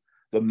won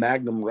the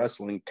Magnum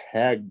Wrestling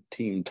Tag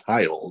Team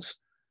titles,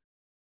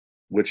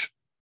 which,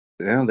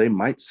 yeah, they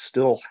might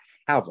still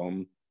have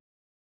them.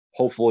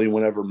 Hopefully,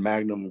 whenever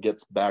Magnum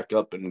gets back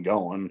up and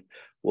going,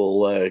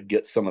 we'll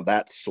get some of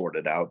that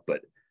sorted out.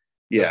 But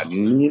yeah,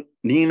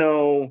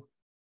 Nino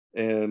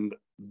and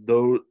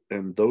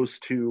those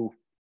two,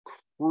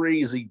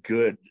 crazy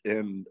good,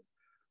 and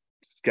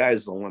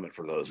sky's the limit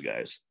for those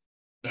guys.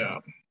 Yeah.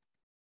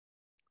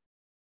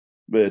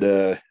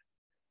 But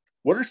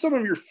what are some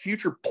of your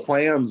future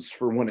plans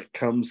for when it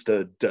comes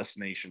to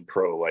Destination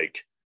Pro?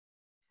 Like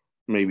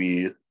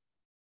maybe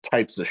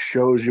types of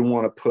shows you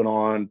want to put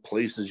on,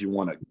 places you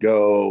want to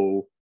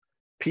go,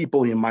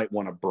 people you might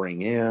want to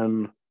bring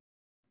in?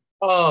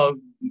 Well,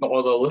 the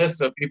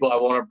list of people I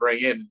want to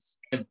bring in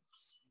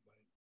is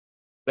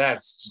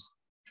that's just,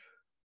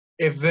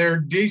 if they're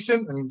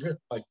decent and good,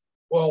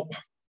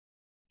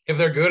 if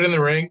they're good in the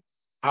ring,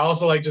 I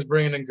also like just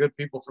bringing in good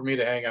people for me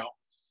to hang out.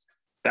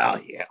 Oh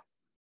yeah,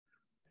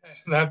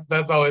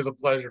 that's always a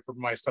pleasure for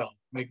myself.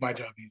 Make my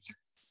job easier.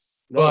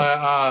 No.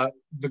 But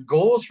the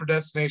goals for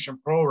Destination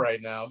Pro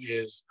right now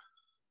is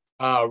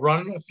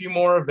run a few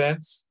more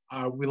events.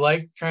 We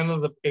like kind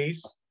of the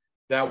pace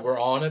that we're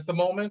on at the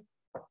moment,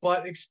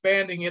 but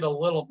expanding it a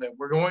little bit.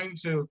 We're going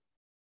to,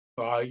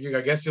 I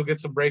guess you'll get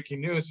some breaking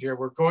news here.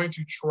 We're going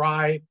to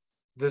try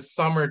this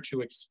summer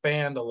to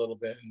expand a little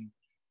bit and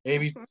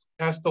maybe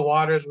test the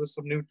waters with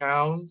some new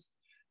towns,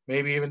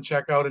 maybe even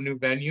check out a new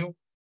venue,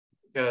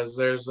 because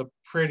there's a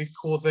pretty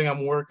cool thing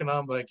I'm working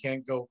on, but I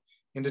can't go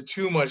into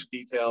too much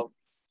detail.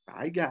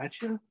 I got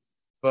you.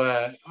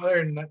 But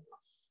other than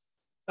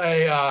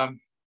that,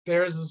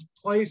 there's this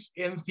place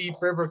in Thief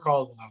River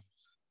called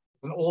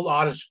an old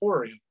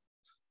auditorium.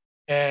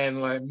 And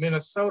like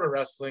Minnesota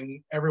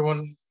wrestling,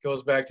 everyone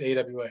goes back to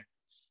AWA.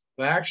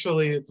 But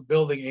actually, it's a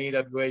building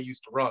AWA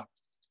used to run.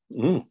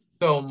 Mm.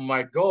 So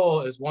my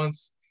goal is,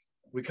 once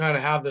we kind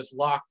of have this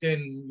locked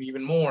in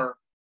even more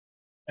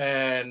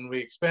and we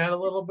expand a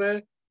little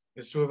bit,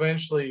 is to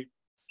eventually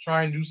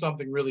try and do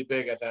something really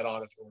big at that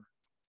auditorium.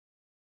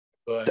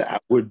 But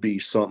that would be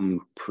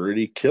something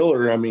pretty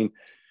killer. I mean,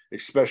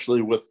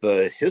 especially with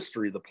the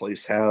history the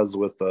place has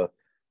with the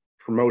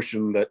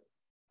promotion that,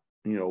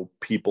 you know,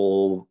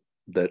 people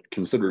that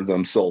consider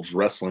themselves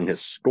wrestling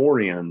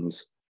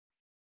historians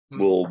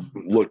will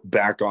look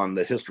back on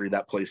the history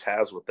that place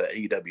has with the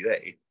AWA.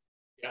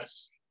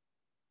 Yes.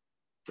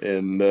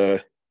 And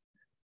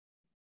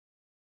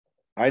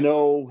I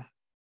know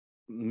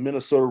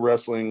Minnesota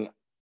wrestling,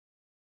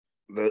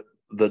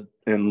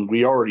 and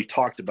we already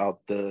talked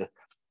about the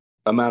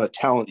amount of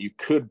talent you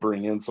could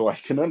bring in, so I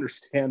can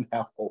understand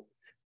how,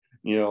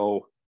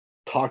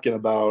 talking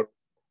about,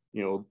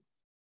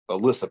 a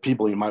list of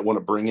people you might want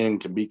to bring in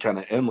can be kind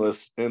of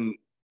endless. And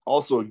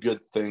also a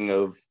good thing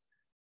of,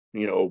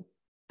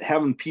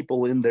 having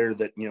people in there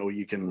that,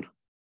 you can,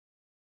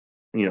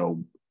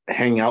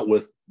 hang out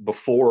with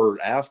before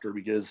or after,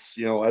 because,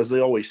 as they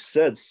always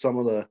said, some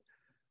of the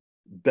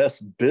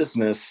best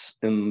business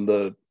in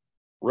the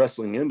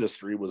wrestling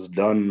industry was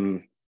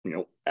done,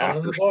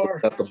 after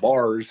at the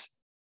bars.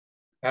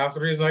 Half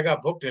the reason I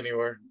got booked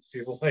anywhere,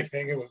 people like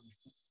hanging with me.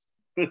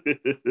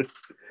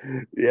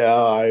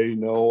 Yeah, I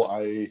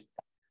know.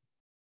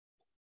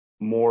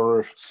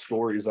 More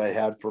stories I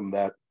had from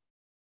that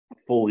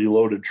fully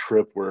loaded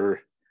trip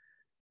where,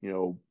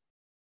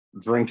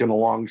 drinking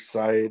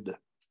alongside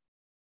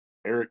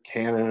Eric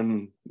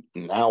Cannon,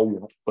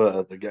 now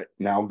the guy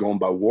now going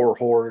by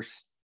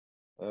Warhorse,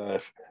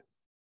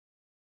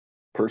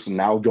 person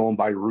now going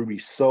by Ruby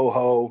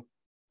Soho.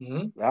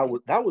 Mm-hmm.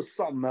 That was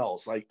something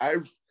else. Like I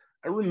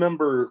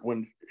remember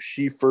when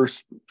she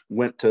first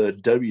went to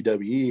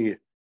WWE,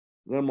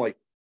 and I'm like,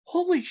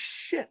 holy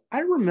shit, I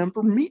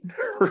remember meeting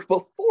her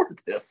before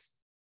this.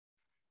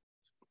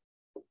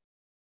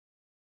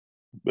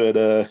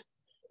 But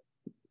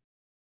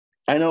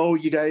I know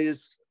you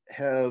guys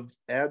have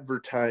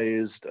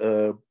advertised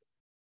an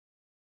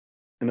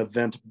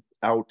event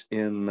out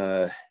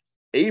in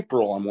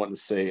April, I'm wanting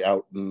to say,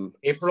 out in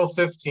April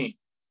 15th.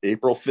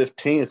 April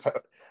 15th.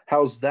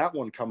 How's that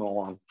one coming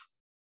along?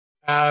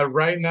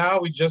 Right now,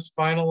 we just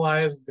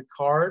finalized the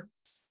card.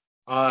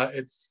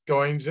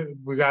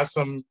 We got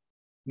some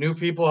new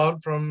people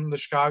out from the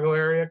Chicago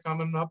area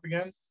coming up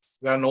again.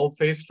 We got an old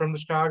face from the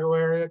Chicago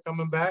area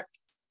coming back.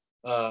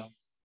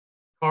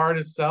 Card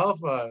itself,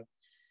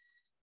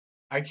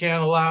 I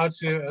can't allow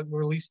to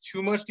release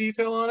too much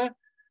detail on it.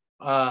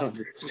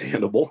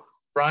 Understandable.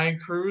 Brian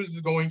Cruz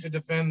is going to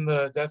defend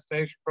the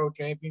Destination Pro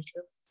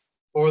Championship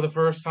for the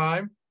first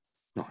time.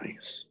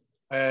 Nice.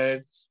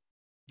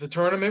 The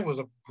tournament was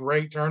a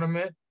great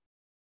tournament.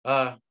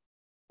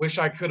 Wish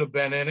I could have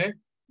been in it,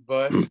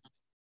 but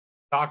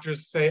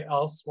doctors say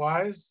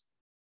elsewise.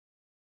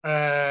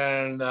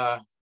 And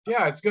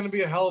it's going to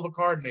be a hell of a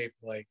card in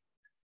April. Like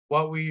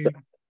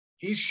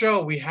each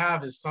show we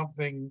have is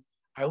something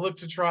I look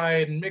to try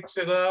and mix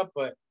it up,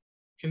 but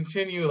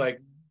continue. Like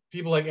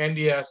people like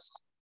NDS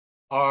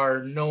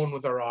are known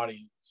with our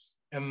audience,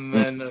 and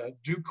then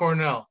Duke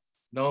Cornell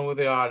known with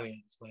the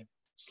audience. Like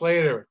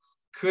Slater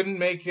couldn't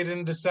make it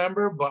in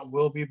December, but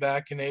will be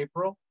back in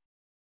April.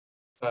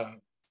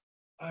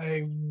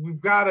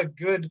 We've got a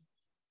good.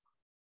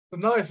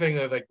 Another thing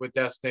that like with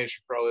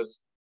Destination Pro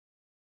is,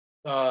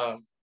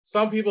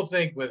 some people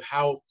think with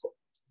how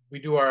we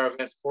do our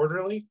events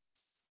quarterly,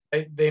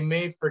 they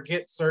may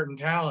forget certain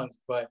talents,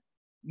 but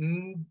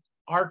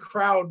our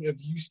crowd, if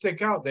you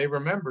stick out, they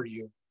remember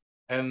you.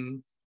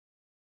 And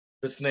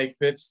the Snake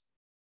Pits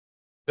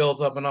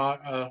built up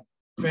a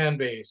fan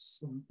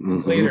base.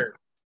 Mm-hmm. Later,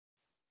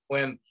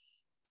 when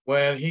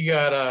he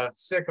got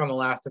sick on the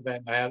last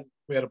event,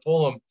 we had to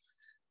pull him.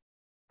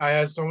 I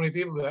had so many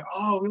people be like,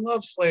 "Oh, we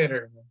love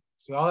Slater."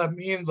 So all that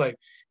means, like,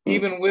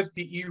 even with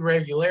the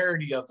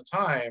irregularity of the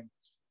time,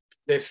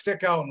 they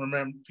stick out and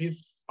remember.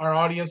 Our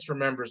audience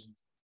remembers them.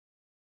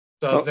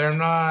 So they're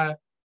not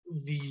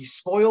the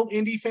spoiled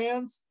indie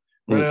fans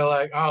where they're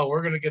like, "Oh,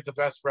 we're gonna get the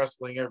best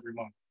wrestling every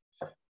month."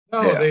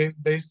 No,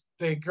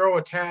 they grow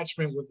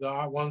attachment with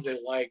the ones they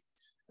like,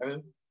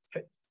 and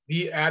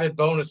the added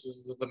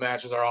bonuses is the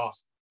matches are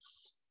awesome.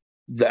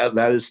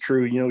 That is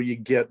true. You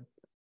get,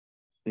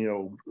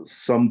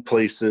 some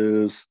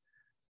places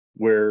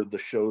where the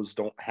shows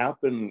don't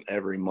happen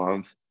every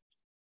month.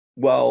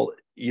 Well,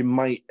 you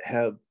might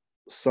have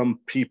some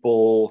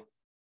people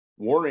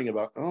worrying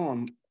about,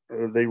 are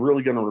they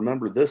really going to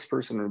remember this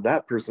person or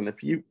that person?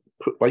 If you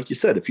like you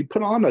said, if you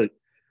put on a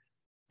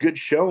good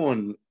show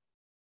and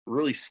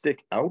really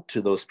stick out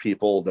to those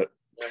people,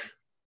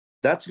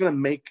 that's going to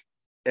make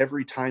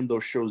every time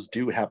those shows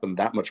do happen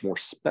that much more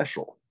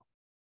special.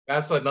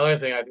 That's another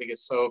thing I think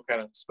is so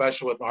kind of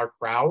special with our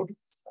crowd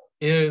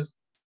is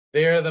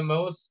they're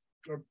the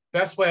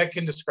best way I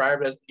can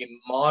describe it as a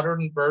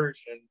modern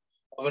version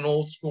of an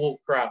old school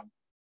crowd.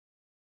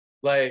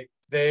 Like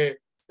they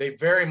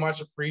very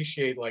much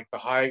appreciate like the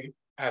high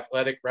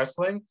athletic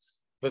wrestling,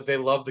 but they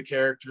love the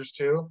characters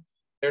too.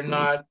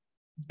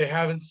 They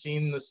haven't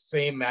seen the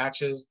same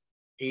matches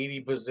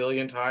 80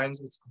 bazillion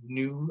times. It's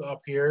new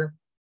up here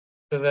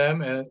to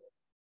them. And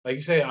like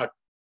you say, a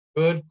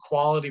good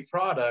quality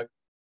product,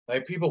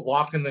 like people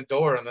walk in the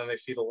door and then they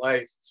see the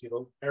lights, see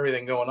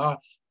everything going on.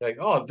 They're like,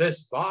 "Oh, this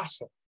is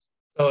awesome."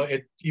 So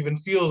it even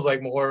feels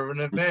like more of an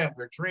event.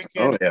 We're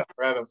drinking,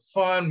 we're having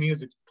fun,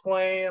 music's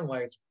playing,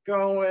 lights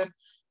going.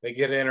 They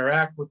get to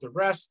interact with the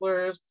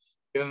wrestlers.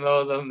 Even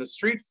though in the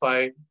street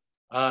fight,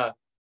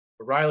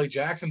 Riley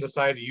Jackson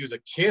decided to use a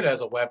kid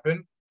as a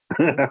weapon.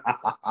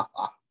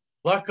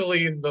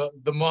 Luckily,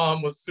 the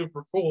mom was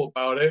super cool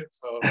about it,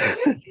 so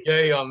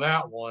yay on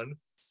that one.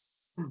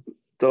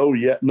 Oh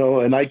yeah,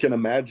 no, and I can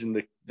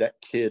imagine that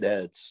kid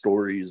had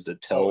stories to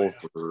tell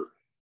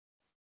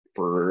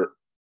for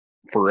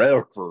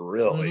forever,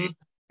 really.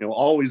 Mm-hmm.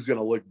 Always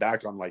gonna look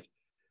back on like,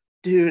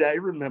 dude, I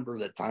remember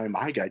the time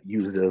I got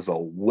used as a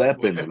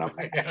weapon in a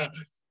match.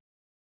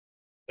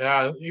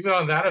 Yeah, even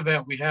on that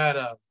event, we had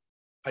a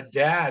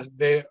dad.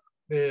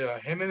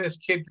 Him and his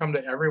kid come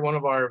to every one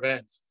of our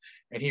events,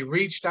 and he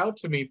reached out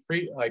to me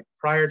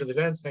prior to the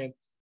event saying,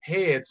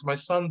 "Hey, it's my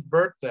son's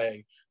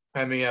birthday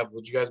coming up.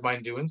 Would you guys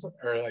mind doing something?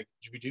 Or like,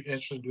 would you be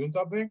interested in doing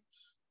something?"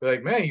 Be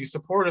like, "Man, you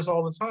support us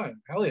all the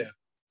time. Hell yeah."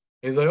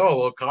 He's like, "Oh,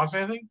 will it cost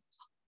anything?"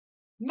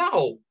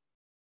 No.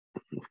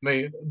 I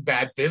mean,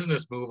 bad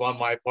business move on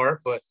my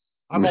part, but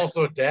I'm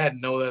also a dad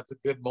and know that's a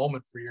good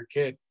moment for your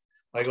kid.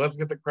 Like, let's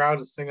get the crowd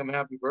to sing him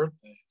happy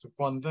birthday. It's a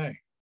fun thing.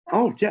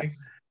 Oh yeah.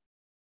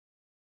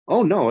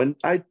 Oh no, and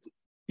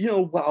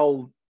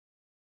while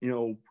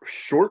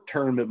short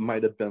term it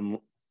might have been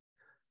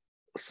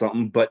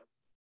something, but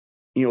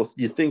you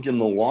think in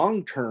the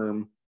long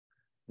term,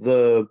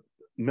 the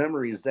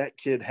memories that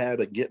kid had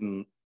of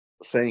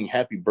saying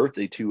happy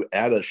birthday to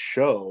at a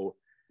show,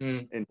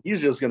 and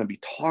he's just going to be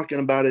talking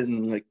about it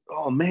and like,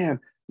 oh man,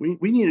 we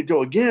need to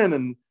go again,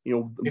 and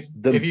then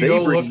if you they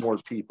go bring look more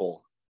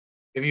people.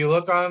 if you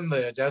look on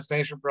the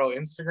Destination Pro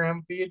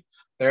Instagram feed,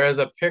 there is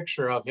a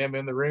picture of him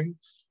in the ring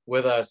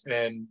with us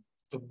and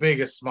the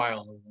biggest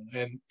smile,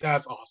 and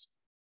that's awesome.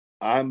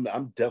 I'm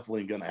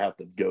definitely going to have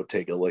to go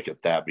take a look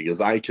at that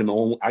because I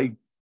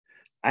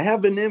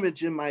have an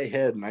image in my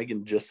head and I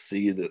can just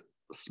see the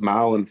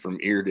smiling from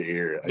ear to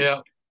ear.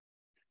 Yeah.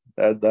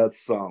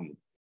 That's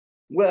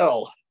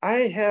well,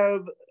 I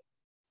have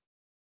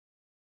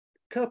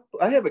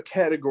a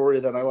category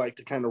that I like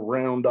to kind of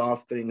round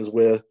off things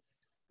with.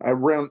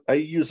 I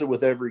use it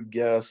with every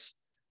guest.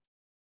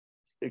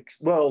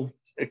 Well,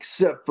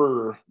 except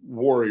for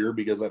Warrior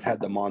because I've had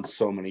them on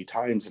so many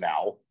times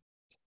now.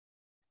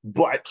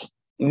 But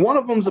one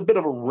of them's a bit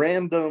of a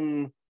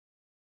random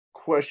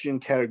question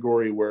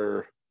category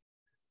where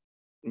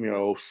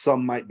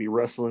some might be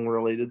wrestling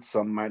related,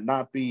 some might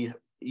not be.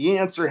 You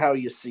answer how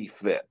you see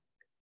fit.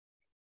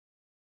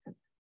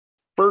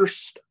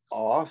 First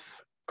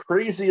off,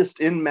 craziest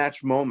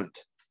in-match moment.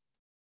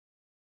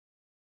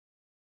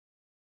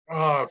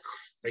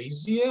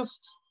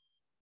 Craziest?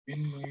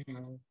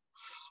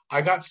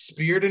 I got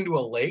speared into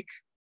a lake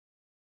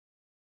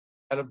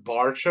at a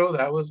bar show.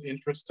 That was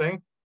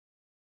interesting.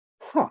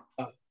 Huh.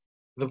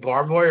 The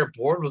barbed wire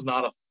board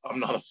I'm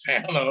not a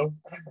fan of,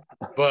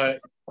 but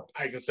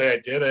I can say I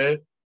did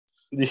it.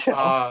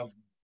 Yeah.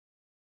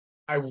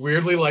 I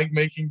weirdly like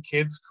making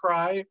kids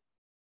cry,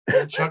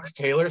 Chuck's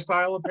Taylor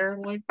style,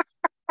 apparently.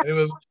 And it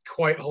was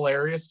quite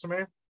hilarious to me.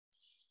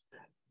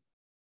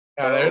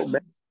 Yeah,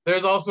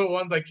 there's also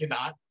ones I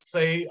cannot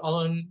say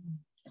on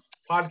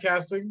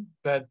podcasting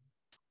that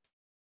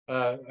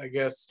I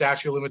guess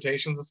statute of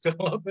limitations is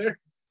still out there.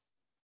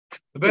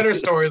 The better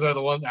stories are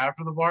the ones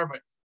after the bar, but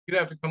you'd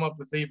have to come up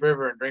to Thief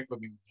River and drink with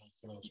me.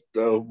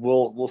 So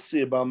we'll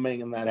see about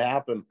making that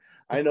happen.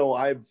 I know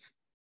I've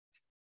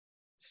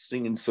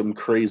seen some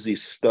crazy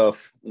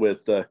stuff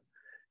with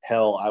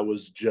hell. I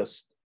was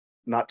just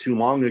not too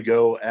long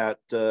ago at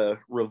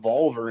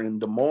Revolver in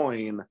Des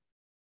Moines,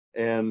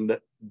 and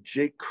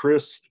Jake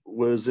Christ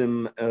was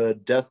in a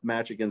death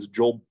match against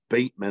Joel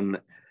Bateman,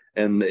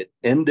 and it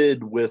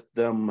ended with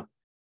them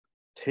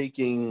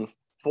taking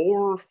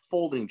 4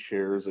 folding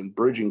chairs and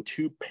bridging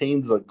 2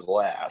 panes of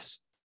glass.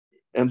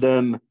 And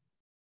then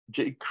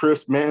Jake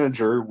Christ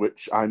manager,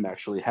 which I'm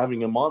actually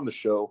having him on the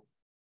show,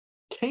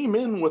 came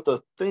in with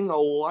a thing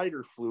of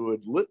lighter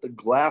fluid, lit the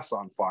glass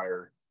on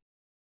fire.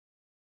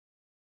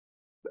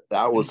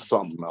 That was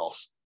something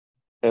else.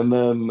 And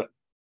then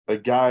a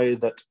guy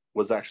that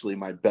was actually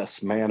my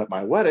best man at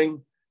my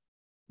wedding,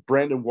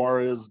 Brandon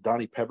Juarez,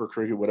 Donnie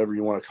Peppercreek, whatever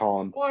you want to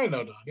call him. Oh, I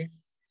know Donnie.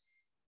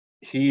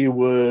 He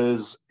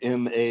was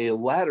in a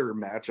ladder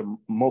match, a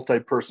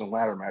multi-person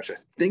ladder match. I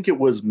think it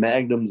was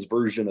Magnum's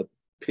version of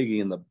Piggy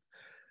in the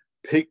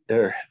Pig.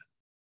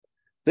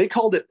 They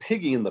called it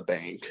Piggy in the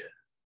Bank,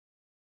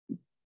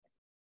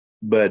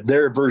 but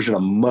their version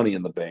of Money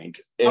in the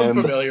Bank. I'm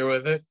familiar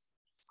with it.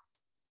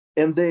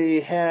 And they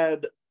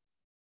had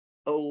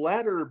a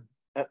ladder.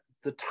 At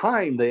the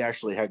time, they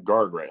actually had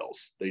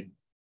guardrails. They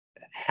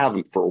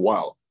haven't for a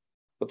while,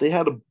 but they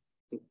had a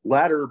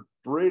ladder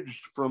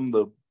bridged from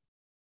the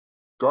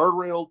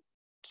guardrail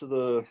to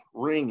the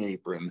ring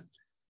apron.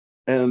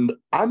 And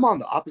I'm on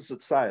the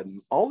opposite side.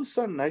 And all of a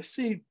sudden, I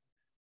see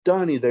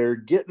Donnie there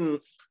getting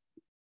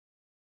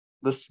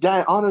this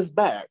guy on his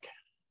back.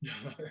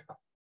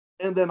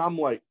 And then I'm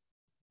like,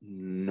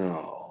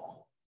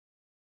 no.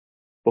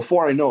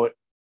 Before I know it,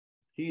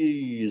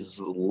 he's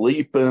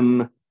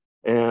leaping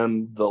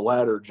and the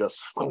ladder just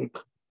funk.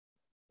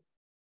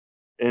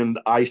 And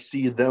I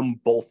see them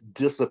both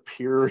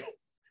disappear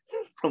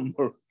from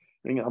the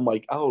ring. I'm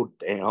like, oh,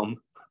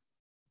 damn.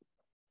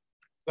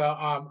 So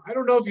I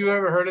don't know if you've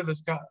ever heard of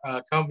this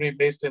company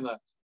based in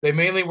They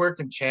mainly work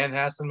in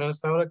Chanhassen,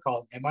 Minnesota,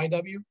 called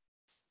MIW.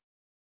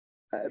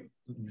 I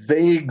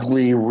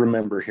vaguely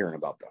remember hearing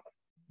about that.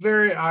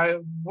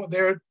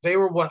 They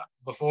were what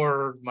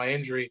before my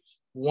injury.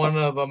 One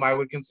of them I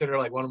would consider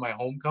like one of my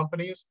home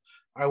companies.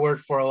 I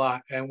worked for a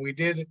lot, and we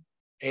did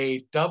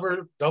a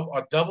double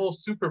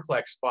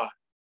superplex spot.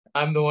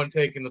 I'm the one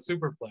taking the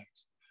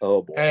superplex.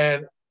 Oh boy!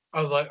 And I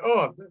was like,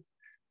 oh,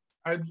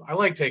 I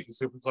like taking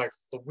superplex.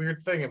 It's a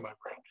weird thing in my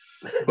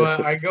brain.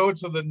 But I go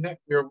to the net.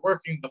 We were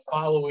working the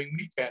following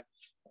weekend.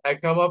 I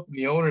come up and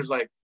the owner's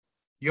like,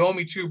 "You owe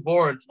me 2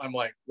 boards." I'm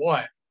like,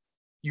 "What?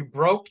 You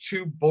broke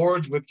 2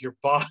 boards with your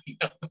body?"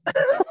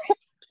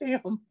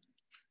 Damn.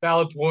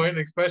 Valid point,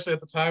 especially at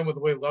the time with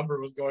the way lumber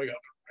was going up.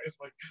 It's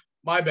like,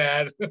 my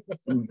bad.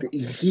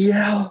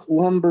 Yeah,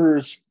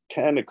 lumber's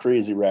kind of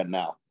crazy right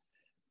now.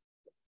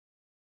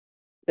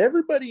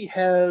 Everybody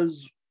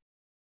has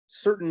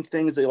certain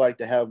things they like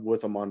to have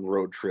with them on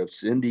road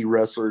trips. Indie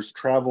wrestlers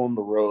traveling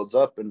the roads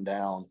up and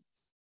down.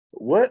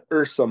 What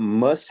are some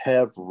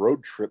must-have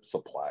road trip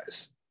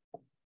supplies?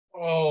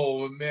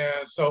 Oh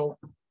man! So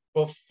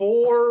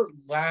before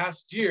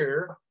last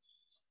year,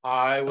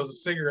 I was a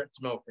cigarette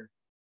smoker.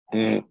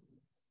 Mm.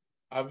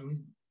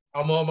 I'm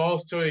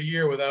almost to a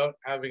year without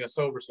having a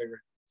sober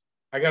cigarette.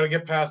 I got to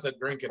get past that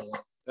drinking one,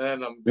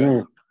 then I'm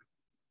good.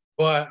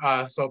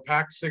 But so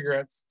pack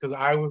cigarettes because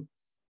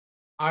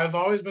I've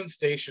always been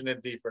stationed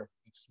in Defer.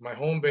 It's my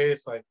home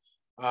base. Like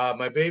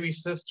my baby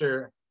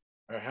sister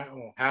or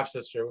half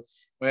sister,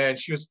 when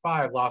she was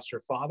 5, lost her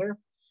father.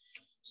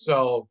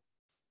 So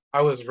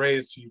I was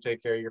raised to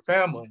take care of your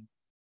family.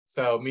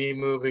 So me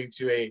moving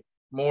to a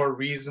more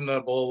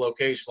reasonable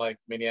location like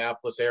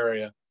Minneapolis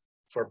area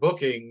for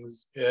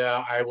bookings,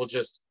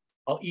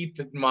 I'll eat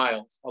the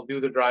miles. I'll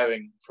do the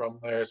driving from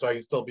there so I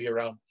can still be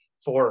around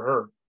for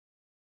her.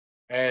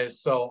 And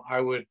so I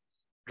would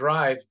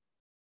drive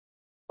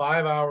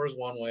 5 hours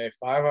one way,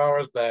 5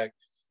 hours back.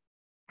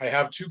 I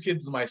have 2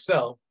 kids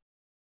myself,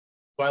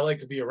 so I like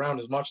to be around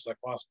as much as I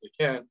possibly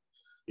can.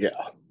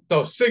 Yeah.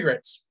 So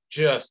cigarettes,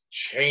 just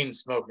chain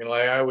smoking.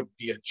 Like I would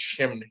be a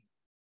chimney.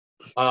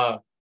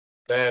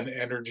 Then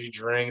energy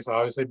drinks,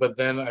 obviously. But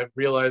then I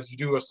realized you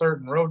do a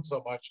certain road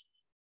so much.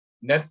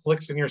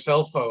 Netflix and your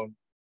cell phone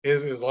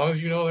is as long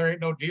as you know there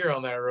ain't no deer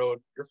on that road,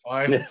 you're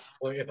fine.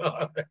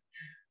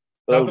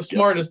 Not the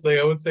smartest thing.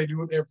 I would say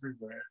do it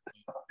everywhere.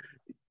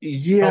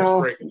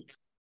 Yeah.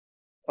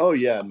 Oh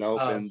yeah, no,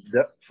 and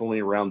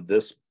definitely around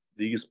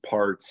these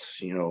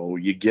parts,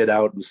 you get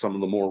out in some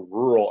of the more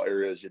rural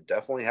areas, you're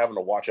definitely having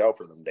to watch out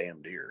for them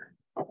damn deer.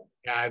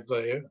 Yeah, it's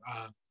like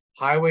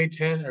Highway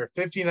 10 or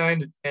 59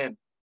 to 10.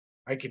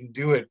 I can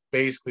do it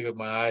basically with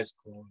my eyes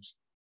closed.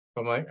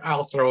 I'm like,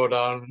 I'll throw it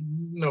on,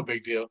 no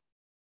big deal.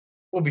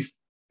 We'll be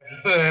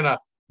and a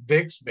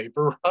Vicks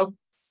vapor rub.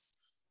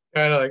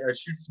 Kind of like I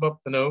shoot some up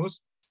the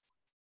nose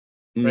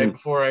right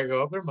before I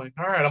go up there. I'm like,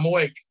 all right, I'm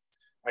awake.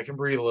 I can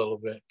breathe a little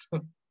bit.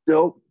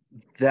 No,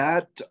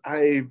 that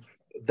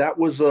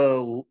was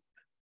a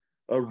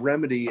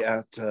remedy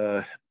at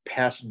a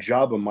past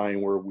job of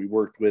mine where we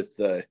worked with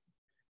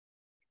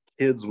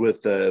kids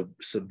with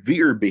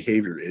severe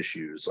behavior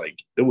issues. Like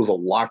it was a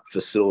locked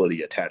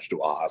facility attached to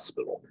a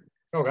hospital.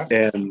 Okay.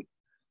 And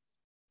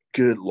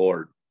good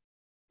Lord.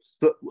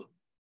 So,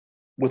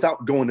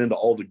 without going into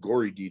all the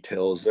gory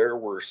details, there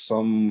were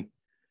some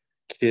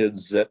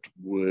kids that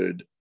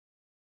would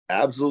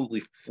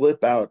absolutely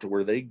flip out to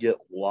where they get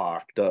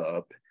locked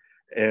up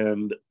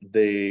and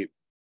they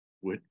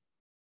would,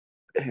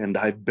 and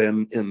I've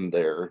been in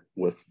there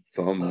with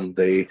them,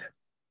 they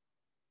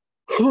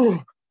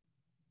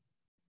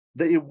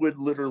would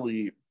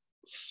literally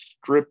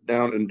strip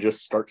down and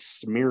just start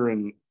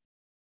smearing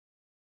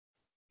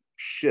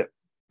shit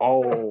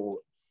all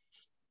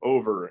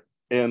over.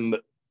 And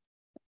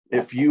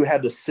if you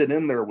had to sit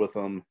in there with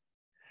them,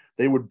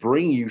 they would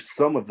bring you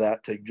some of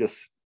that to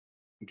just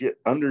get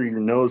under your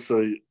nose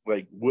so you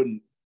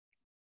wouldn't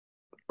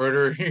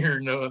murder your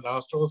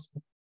nostrils.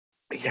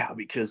 Yeah,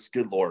 because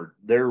good Lord,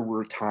 there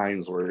were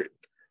times where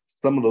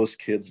some of those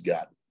kids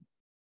got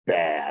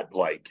bad.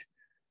 Like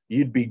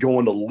you'd be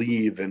going to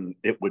leave and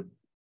it would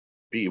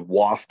be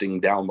wafting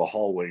down the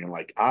hallway and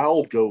like,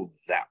 I'll go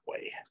that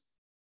way.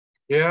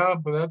 Yeah,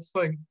 but that's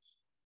like,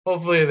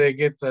 hopefully they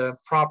get the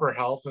proper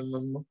help and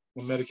the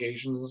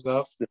medications and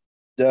stuff.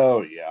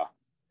 Oh, yeah.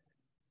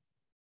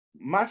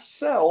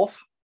 Myself,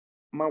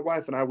 my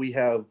wife and I, we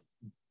have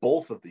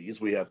both of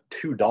these. We have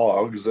 2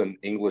 dogs, an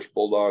English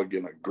Bulldog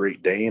and a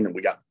Great Dane, and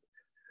we got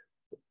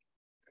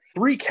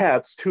 3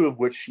 cats, 2 of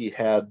which she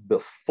had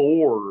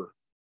before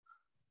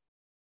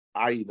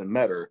I even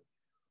met her.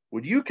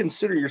 Would you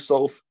consider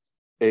yourself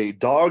a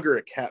dog or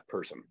a cat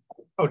person?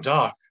 Oh,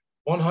 dog.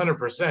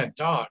 100%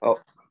 dog. Oh,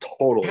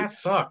 totally.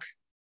 Cats suck.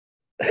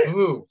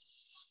 Ooh.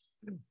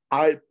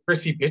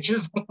 Prissy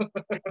bitches.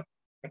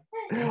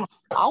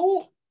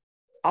 I'll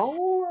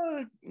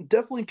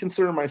definitely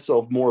consider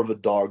myself more of a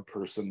dog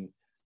person.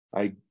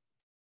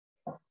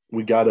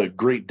 We got a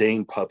Great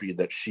Dane puppy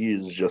that she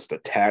is just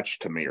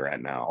attached to me right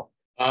now.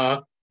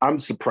 I'm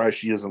surprised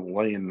she isn't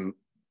laying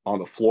on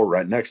the floor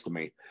right next to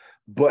me.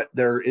 But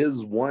there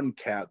is one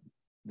cat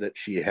that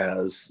she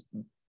has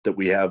that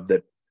we have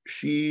that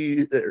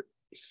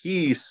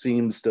he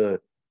seems to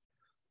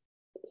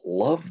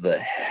love the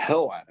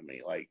hell out of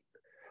me. Like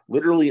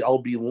literally,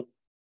 I'll be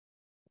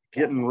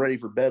getting ready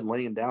for bed,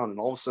 laying down, and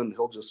all of a sudden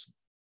he'll just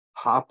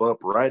hop up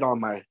right on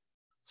my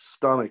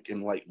stomach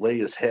and like lay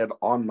his head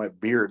on my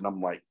beard, and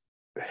I'm like,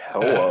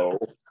 hello.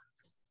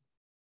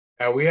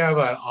 We have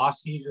an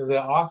Aussie. Is it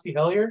an Aussie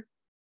Hellier?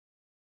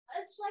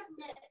 It's like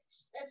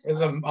mixed.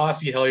 It's an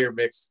Aussie Hellier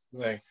mix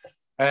thing.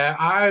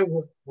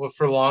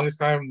 For the longest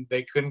time,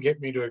 they couldn't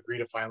get me to agree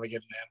to finally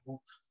get an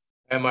animal,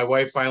 and my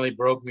wife finally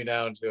broke me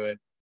down to it.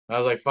 I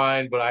was like,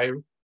 fine, but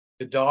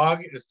the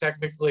dog is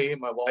technically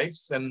my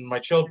wife's and my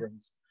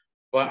children's,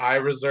 but I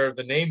reserve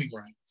the naming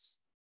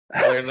rights.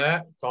 Other than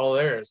that, it's all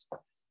theirs.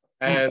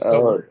 And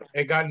so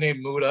it got named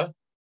Muda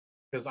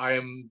because I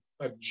am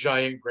a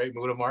giant Great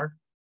Muda mark.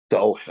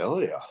 Oh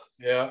hell yeah!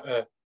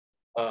 Yeah.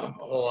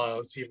 Hold on,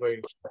 let's see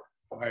if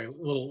my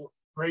little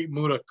Great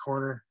Muda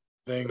corner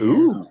thing.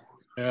 Ooh.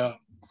 Here.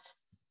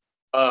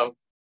 Yeah.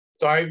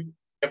 So I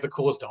have the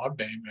coolest dog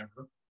name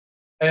ever.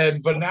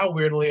 But now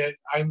weirdly,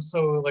 I'm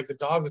so like the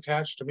dog's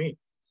attached to me.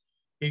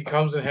 He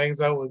comes and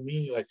hangs out with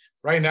me. Like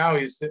right now,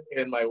 he's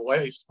in my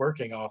wife's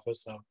working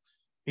office, so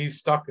he's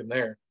stuck in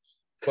there.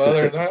 But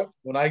other than that,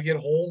 when I get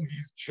home,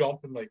 he's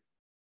jumping like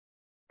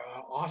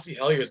Aussie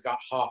Hellier's got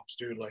hops,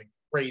 dude, like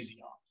crazy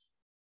hops.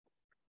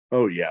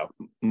 Oh yeah,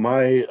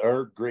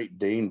 our Great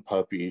Dane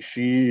puppy,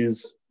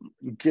 she's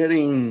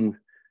getting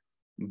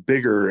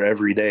bigger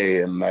every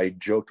day, and I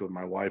joked with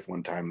my wife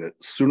one time that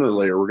sooner or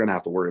later we're gonna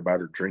have to worry about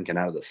her drinking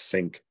out of the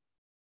sink.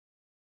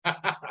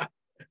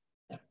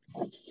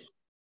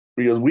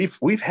 Because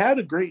we've had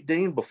a Great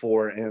Dane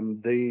before,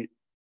 and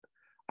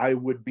I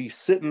would be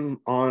sitting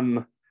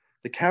on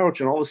the couch,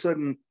 and all of a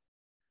sudden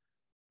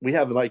we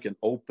have like an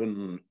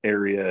open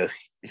area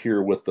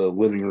here with the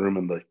living room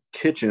and the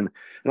kitchen,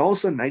 and all of a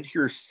sudden I'd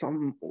hear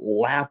some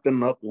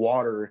lapping up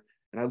water,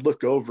 and I'd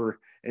look over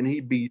and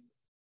he'd be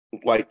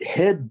like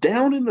head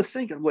down in the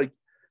sink. I'm like,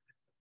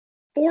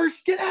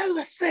 Forrest, get out of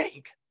the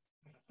sink.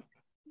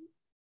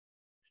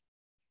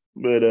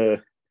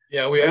 But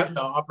yeah, we had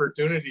the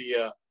opportunity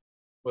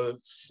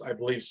was I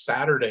believe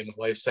Saturday my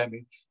wife sent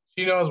me.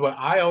 She knows what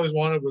I always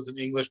wanted was an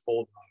English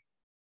bulldog.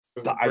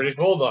 It was British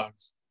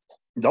bulldogs.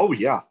 Oh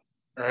yeah.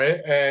 All right.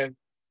 And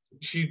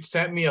she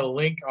sent me a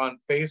link on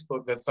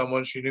Facebook that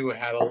someone she knew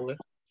had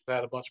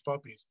a bunch of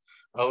puppies,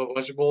 a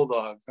bunch of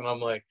bulldogs. And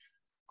I'm like,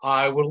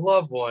 I would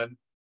love one,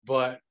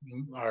 but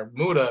our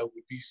Muda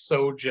would be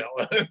so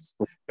jealous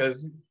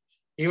because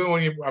even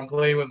when I'm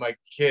playing with my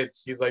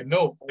kids, he's like,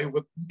 no, play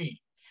with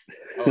me.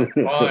 I'm like,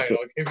 fine, I'll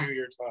give you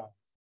your time.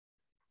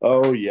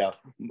 Oh yeah.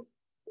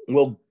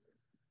 Well,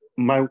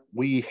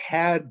 we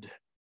had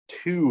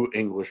 2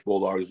 English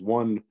bulldogs.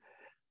 One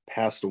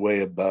passed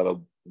away about a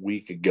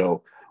week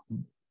ago,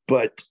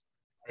 but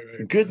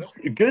good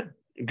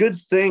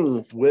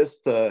thing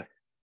with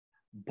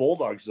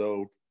bulldogs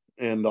though,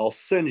 and I'll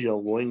send you a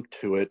link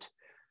to it.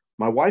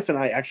 My wife and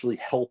I actually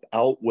help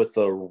out with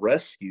a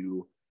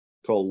rescue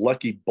called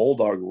Lucky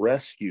Bulldog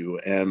Rescue,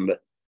 and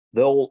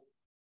they'll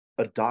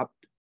adopt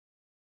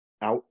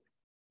out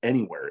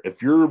anywhere.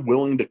 If you're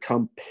willing to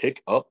come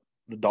pick up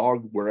the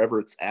dog wherever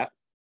it's at,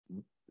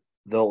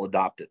 they'll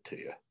adopt it to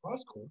you. Oh,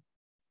 that's cool.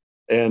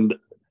 And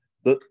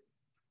the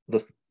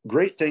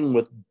great thing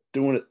with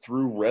doing it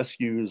through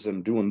rescues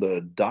and doing the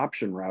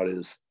adoption route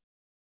is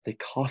they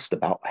cost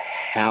about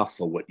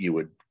half of what you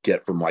would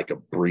get from like a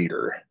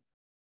breeder.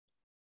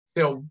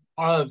 So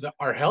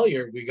our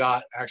Hellier we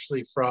got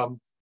actually from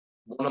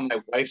one of my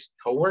wife's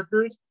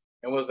coworkers,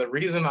 and was the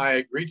reason I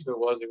agreed to it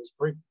was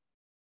free.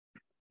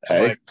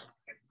 Hey. Like,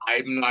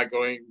 I'm not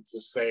going to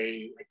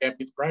say I can't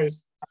beat the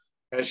price.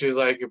 And she's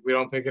like, if we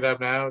don't pick it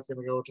up now, it's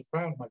gonna go to the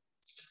pound. I'm like,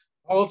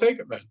 oh, we'll take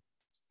it then.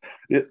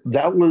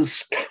 That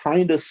was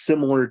kind of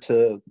similar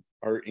to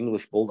our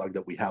English bulldog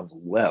that we have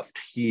left.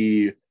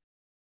 He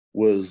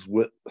was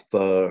with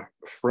a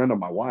friend of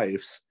my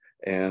wife's,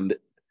 and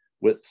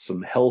with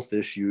some health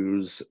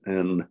issues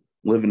and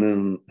living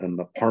in an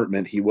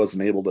apartment, he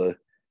wasn't able to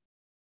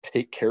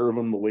take care of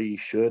him the way he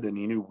should. And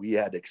he knew we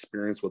had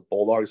experience with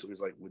bulldogs, so he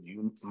was like, would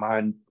you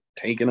mind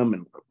taking him?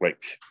 And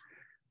like,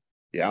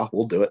 yeah,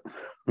 we'll do it.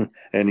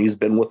 And he's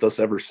been with us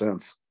ever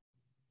since.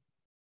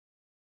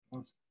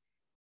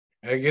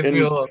 It gives me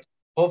a little,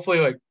 hopefully,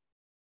 like,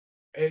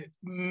 it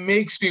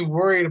makes me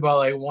worried about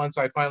like once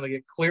I finally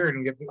get cleared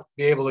and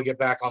be able to get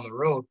back on the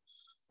road.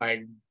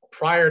 Like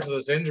prior to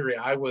this injury,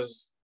 I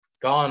was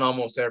gone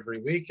almost every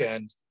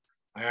weekend.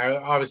 I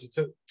obviously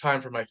took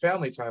time for my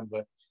family time,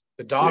 but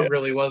the dog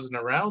really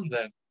wasn't around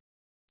then.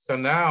 So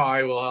now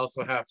I will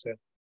also have to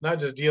not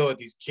just deal with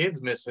these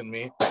kids missing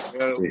me. I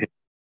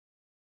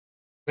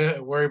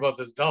gotta worry about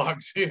this dog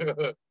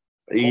too.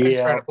 He's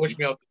trying to push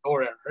me out the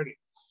door already.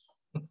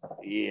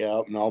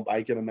 Yeah, no,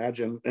 I can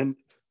imagine. And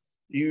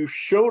you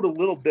showed a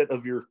little bit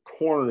of your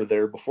corner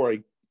there before I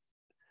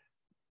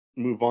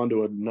move on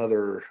to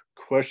another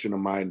question of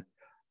mine.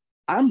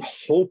 I'm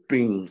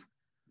hoping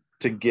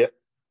to get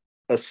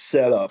a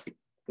setup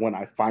when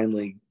I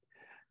finally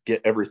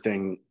get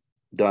everything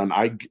done.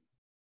 I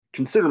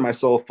consider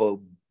myself a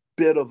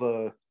bit of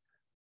a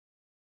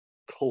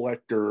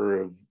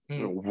collector of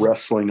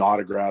wrestling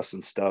autographs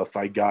and stuff.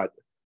 I got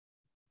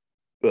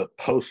a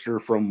poster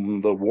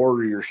from the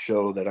Warrior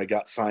show that I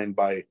got signed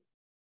by,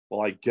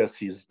 well, I guess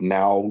he's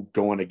now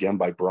going again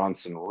by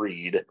Bronson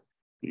Reed,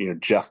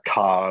 Jeff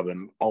Cobb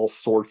and all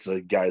sorts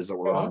of guys that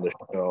were on the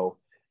show.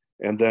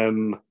 And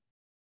then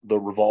the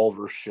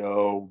Revolver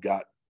show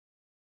got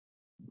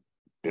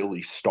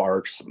Billy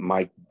Starks,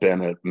 Mike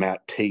Bennett,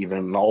 Matt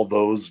Taven, all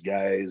those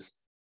guys.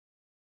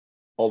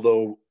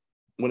 Although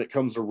when it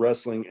comes to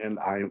wrestling, and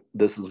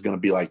this is going to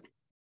be like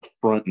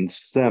front and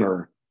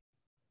center,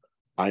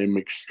 I am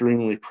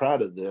extremely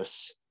proud of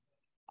this.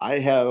 I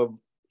have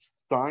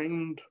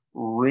signed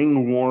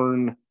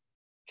ring-worn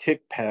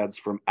kick pads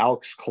from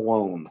Alex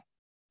Colon.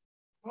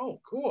 Oh,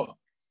 cool.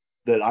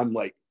 That I'm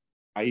like,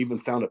 I even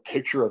found a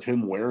picture of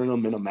him wearing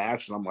them in a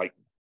match, and I'm like,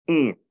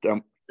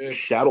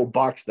 shadow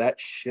box that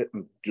shit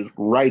and just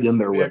right in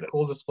there with it.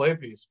 Cool display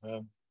piece,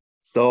 man.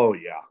 Oh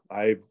yeah,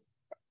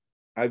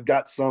 I've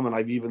got some, and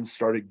I've even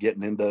started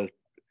getting into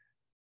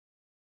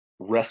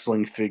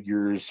wrestling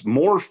figures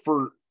more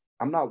for.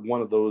 I'm not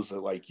one of those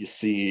that like you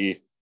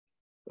see,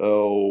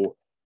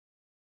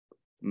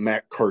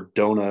 Matt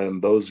Cardona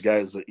and those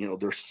guys that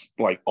they're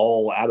like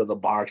all out of the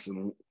box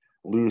and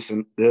loose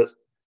and this.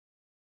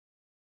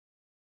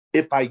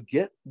 If I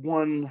get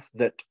one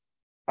that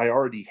I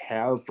already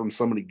have from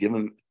somebody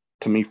given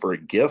to me for a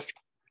gift,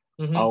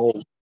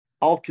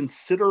 I'll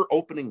consider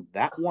opening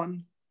that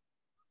one.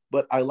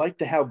 But I like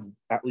to have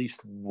at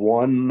least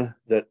one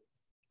that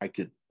I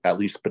could at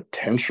least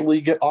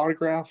potentially get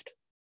autographed,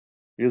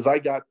 because I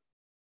got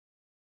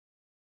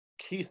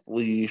Keith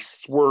Lee,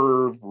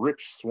 Swerve,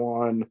 Rich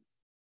Swann,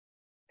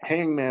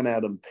 Hangman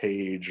Adam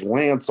Page,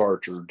 Lance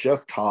Archer,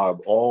 Jeff Cobb,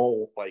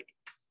 all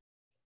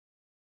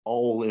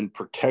in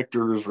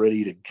protectors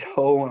ready to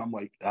go. And I'm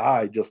like,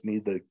 I just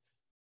need to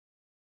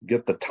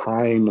get the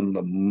time and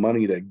the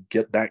money to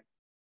get that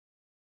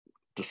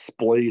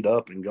displayed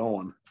up and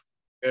going.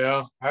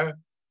 Yeah,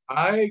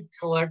 I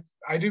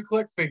do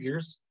collect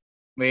figures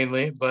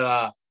mainly,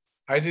 but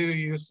I do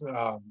use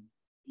the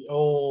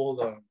old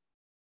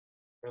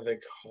what are they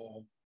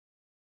called?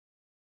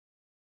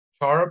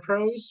 Chara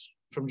Pros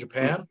from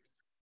Japan.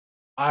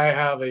 I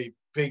have a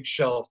big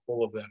shelf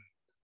full of them.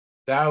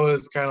 That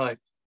was kind of like,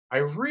 I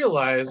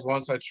realized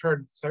once I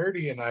turned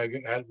 30 and I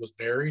was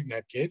married and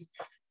had kids,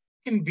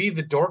 you can be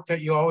the dork that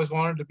you always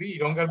wanted to be. You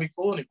don't got to be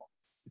cool anymore.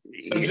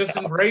 So just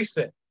embrace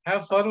it.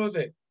 Have fun with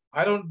it.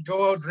 I don't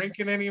go out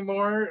drinking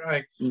anymore.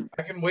 I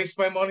can waste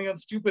my money on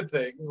stupid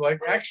things like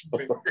action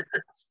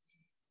figures.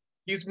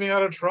 Keeps me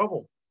out of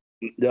trouble.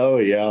 Oh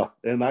yeah,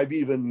 and I've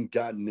even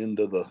gotten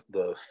into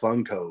the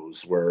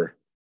Funkos where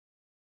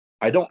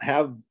I don't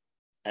have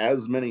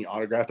as many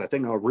autographed. I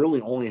think I really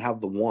only have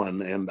the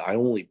one, and I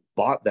only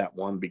bought that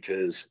one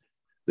because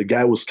the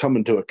guy was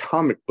coming to a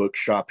comic book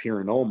shop here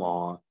in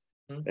Omaha,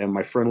 and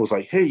my friend was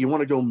like, "Hey, you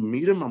want to go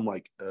meet him?" I'm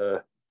like,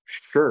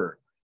 sure.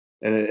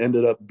 And it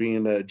ended up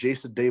being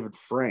Jason David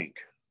Frank.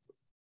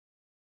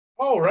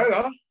 Oh, right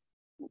on.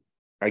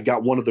 I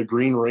got one of the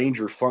Green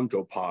Ranger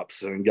Funko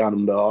Pops and got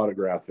him to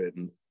autograph it.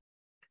 And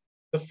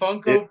the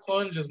Funko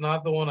plunge is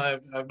not the one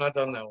I've not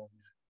done that one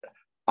yet.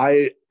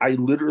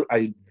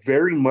 I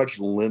very much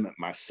limit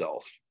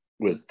myself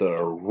with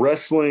the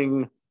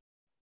wrestling,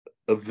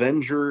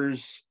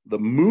 Avengers, the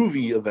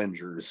movie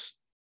Avengers.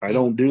 I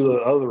don't do the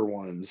other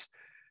ones.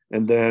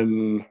 And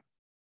then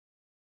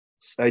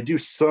I do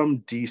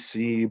some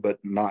DC, but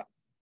not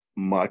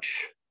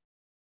much.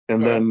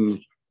 And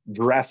then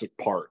Jurassic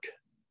Park.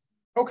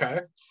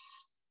 Okay.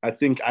 I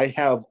think I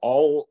have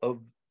all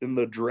of, in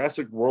the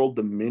Jurassic World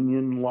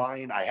Dominion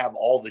line, I have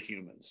all the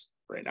humans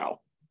right now.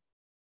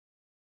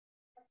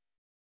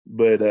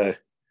 But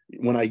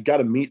when I got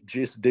to meet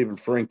Jason David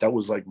Frank, that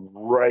was like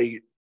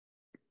right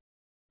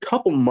a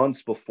couple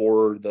months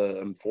before the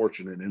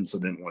unfortunate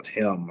incident with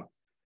him.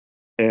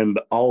 And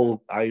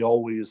I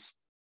always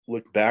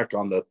look back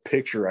on the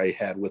picture I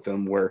had with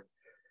him where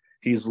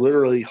he's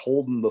literally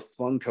holding the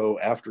Funko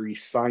after he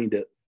signed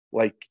it,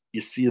 like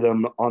you see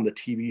them on the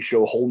TV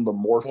show holding the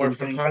morphin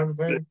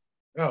thing.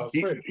 Oh,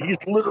 he's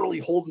literally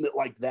holding it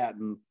like that.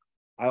 And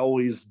I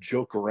always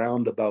joke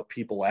around about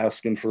people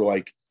asking for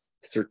like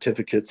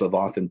certificates of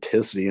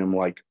authenticity. I'm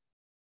like,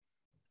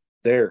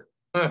 there,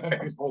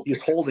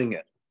 he's holding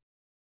it.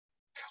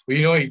 Well,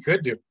 you know what you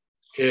could do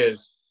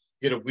is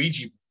get a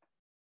Ouija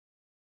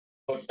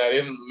board, put that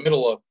in the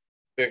middle of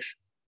the picture,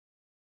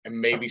 and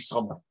maybe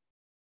someone.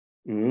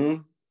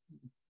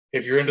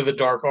 If you're into the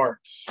dark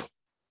arts.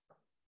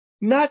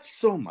 Not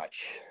so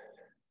much.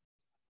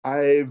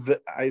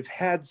 I've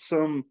had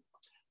some,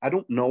 I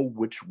don't know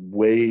which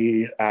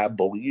way I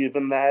believe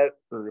in that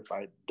or if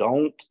I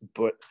don't,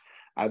 but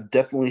I've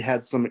definitely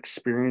had some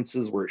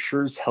experiences where it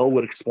sure as hell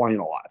would explain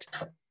a lot.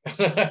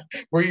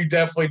 Where you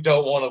definitely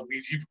don't want a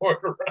Ouija board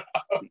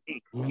around.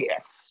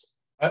 Yes.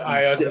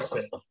 I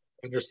understand.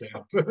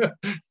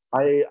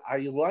 I like I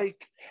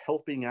like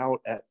helping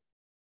out at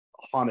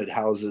haunted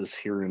houses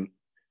here in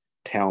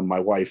town. My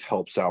wife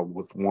helps out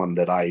with one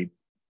that I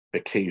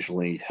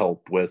occasionally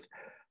help with.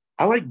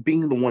 I like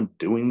being the one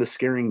doing the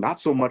scaring, not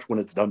so much when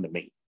it's done to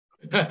me.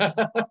 See,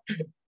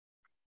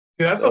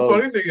 that's the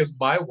funny thing is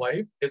my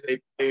wife is a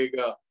big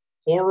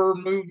horror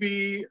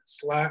movie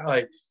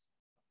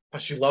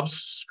she loves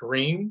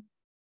Scream.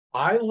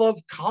 I love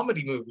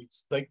comedy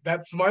movies. Like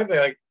that's my thing.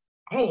 Like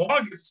I don't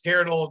want to get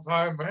scared all the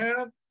time,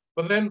 man.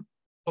 But then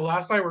the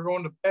last night we're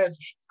going to bed,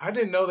 I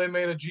didn't know they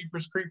made a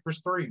Jeepers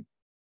Creepers 3.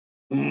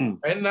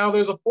 And now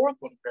there's a fourth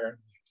one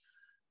apparently.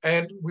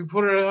 And we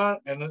put it on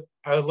and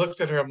I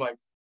looked at her, I'm like,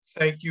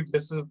 thank you.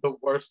 This is the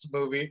worst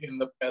movie in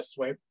the best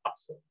way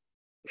possible.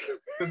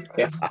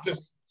 It's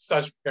just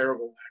such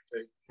terrible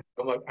acting.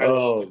 I'm like, I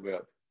love it. Man.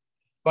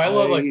 But I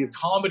love like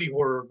comedy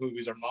horror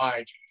movies are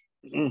my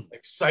jam.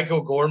 Like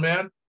Psycho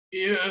Gorman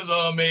is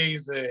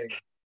amazing.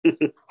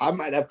 I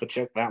might have to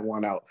check that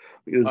one out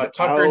because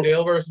Tucker and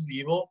Dale versus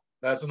Evil.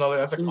 That's a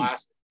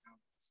classic.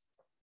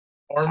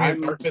 Army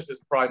of Darkness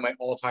is probably my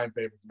all-time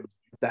favorite movie.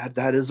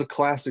 That is a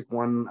classic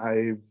one.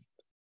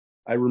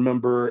 I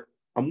remember.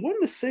 I'm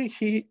going to say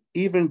he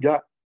even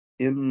got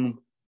in.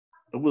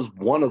 It was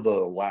one of the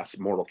last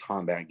Mortal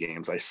Kombat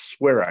games. I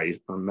swear I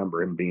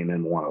remember him being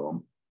in one of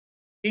them.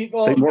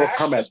 Mortal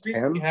Kombat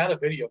 10 had a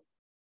video.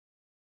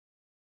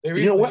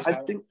 You know what?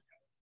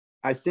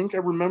 I think I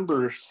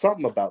remember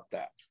something about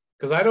that.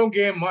 Because I don't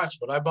game much,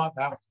 but I bought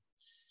that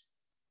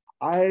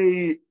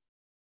one.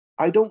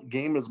 I don't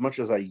game as much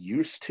as I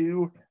used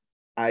to.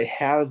 I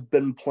have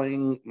been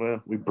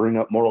playing. We bring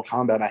up Mortal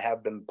Kombat. I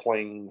have been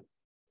playing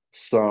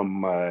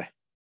some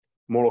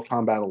Mortal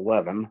Kombat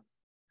 11.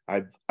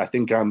 I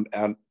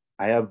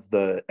have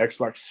the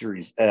Xbox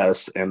Series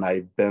S, and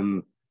I've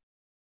been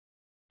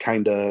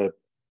kind of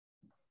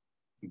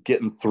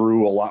getting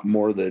through a lot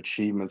more of the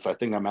achievements. I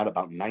think I'm at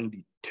about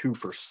 92%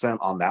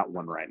 on that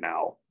one right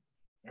now.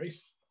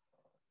 Nice.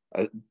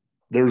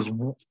 There's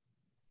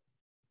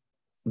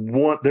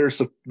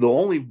the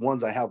only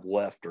ones I have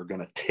left are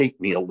going to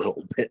take me a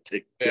little bit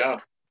to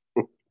get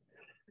through.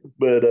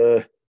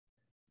 But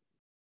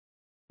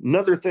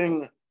another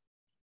thing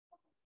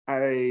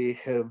I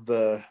have,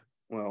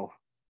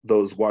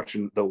 those watch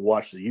the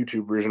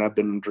YouTube version, I've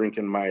been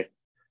drinking my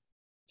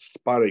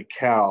Spotted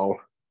Cow.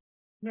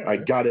 Yeah. I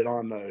got it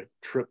on a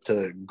trip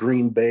to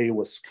Green Bay,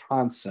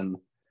 Wisconsin.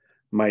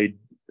 And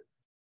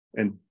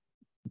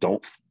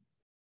don't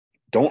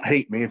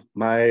hate me.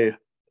 My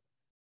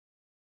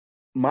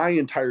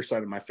entire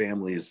side of my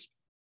family is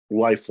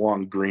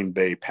lifelong Green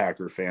Bay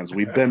Packer fans.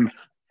 We've been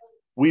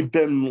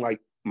like,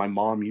 my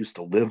mom used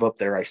to live up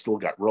there. I still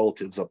got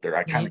relatives up there.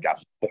 I kind of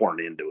got born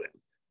into it.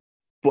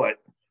 But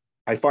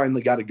I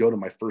finally got to go to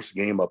my first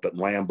game up at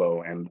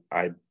Lambeau, and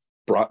I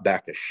brought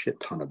back a shit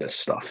ton of this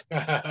stuff.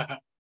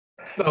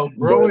 So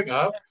growing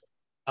up,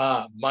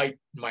 my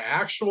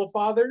actual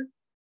father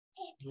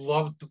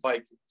loves the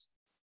Vikings.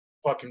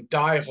 Fucking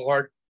die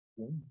hard,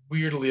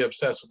 weirdly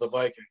obsessed with the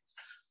Vikings.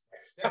 My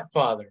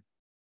stepfather,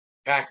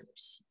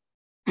 Packers.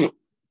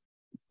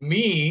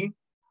 Me,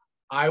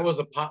 I was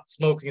a pot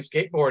smoking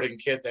skateboarding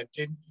kid that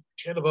didn't give a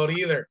shit about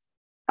either.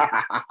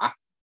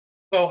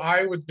 So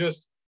I would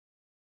just,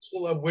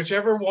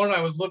 whichever one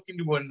I was looking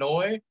to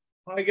annoy,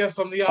 I guess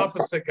I'm the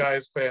opposite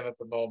guy's fan at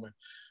the moment.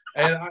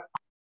 And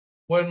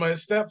when my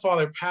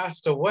stepfather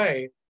passed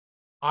away,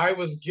 I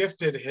was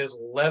gifted his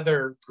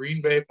leather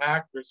Green Bay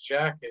Packers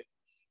jacket.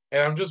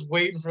 And I'm just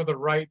waiting for the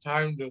right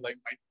time to, like,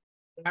 my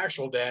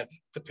actual dad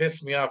to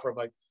piss me off. I'm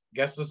like,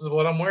 guess this is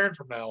what I'm wearing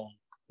from now on.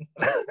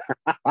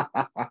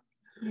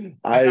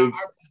 I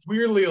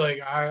weirdly, like,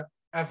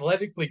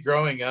 athletically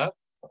growing up,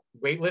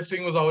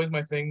 weightlifting was always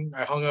my thing.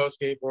 I hung out with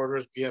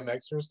skateboarders,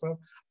 BMXers stuff.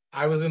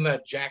 I was in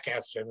that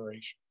jackass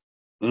generation.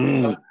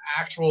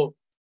 Actual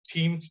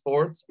team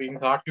sports being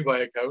talked to by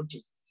a coach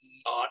is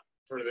not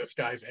for this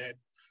guy's head.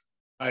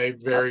 I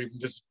very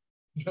just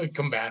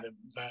combative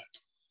with that.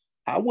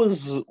 I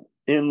was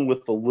in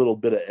with a little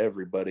bit of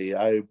everybody.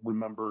 I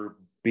remember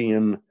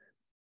being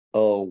a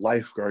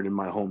lifeguard in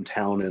my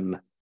hometown, and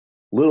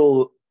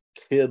little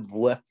kids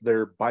left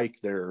their bike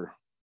there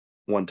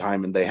one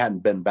time, and they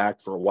hadn't been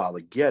back for a while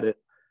to get it.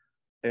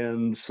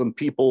 And some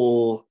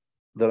people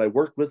that I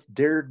worked with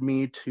dared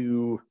me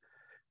to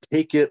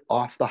take it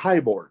off the high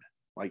board,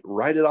 like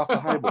ride it off the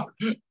high board.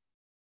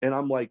 And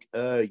I'm like,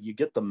 you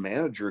get the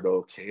manager to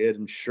okay it,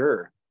 and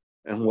sure.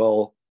 And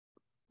well,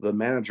 the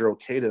manager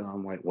okayed it, and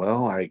I'm like,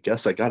 well, I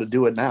guess I got to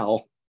do it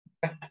now.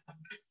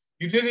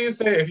 You didn't even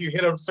say if you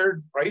hit a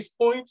certain price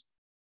point,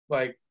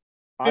 like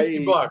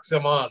 $50,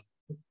 I'm on.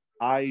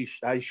 I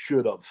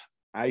should have.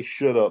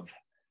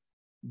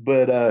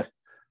 But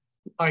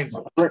I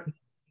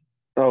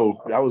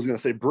was gonna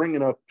say,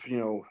 bringing up,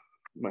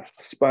 my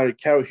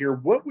Spotted Cow here,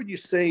 what would you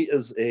say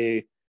is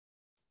a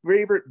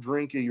favorite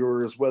drink of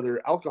yours,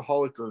 whether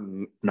alcoholic or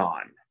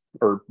non,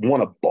 or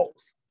one of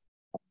both?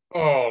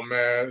 Oh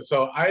man,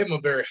 so I am a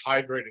very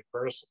hydrated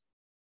person.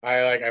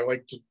 I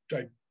would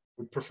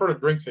prefer to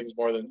drink things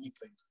more than eat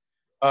things.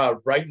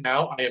 Right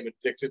now I am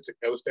addicted to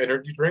Ghost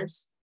energy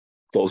drinks.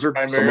 Those are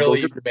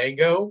primarily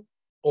mango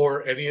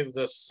or any of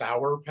the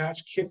Sour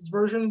Patch Kids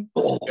version.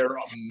 Oh, They're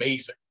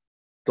amazing.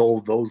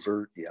 those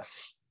are,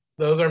 yes.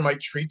 Those are my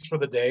treats for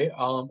the day.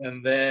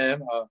 And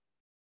then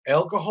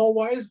alcohol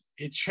wise,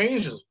 it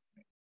changes.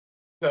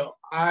 So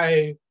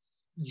I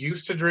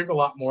used to drink a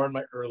lot more in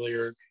my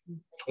earlier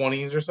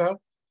 20s or so.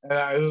 And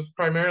I was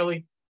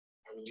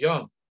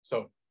young.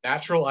 So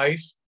natural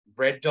ice,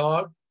 Red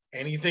Dog,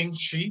 anything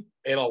cheap,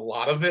 and a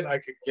lot of it I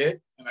could get,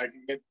 and I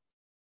can get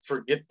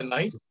forget the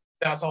night.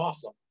 That's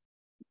awesome.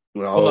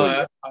 Well,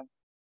 But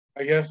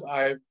I guess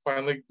I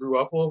finally grew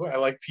up a little bit. I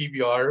like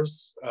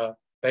PBRs.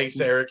 Thanks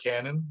to Eric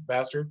Cannon,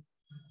 bastard.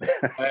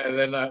 And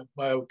then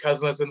my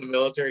cousin that's in the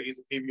military, he's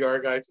a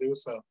PBR guy too,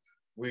 so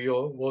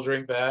we'll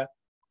drink that.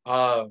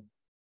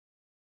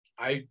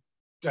 I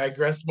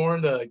digress more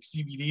into like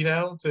CBD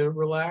now to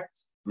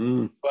relax,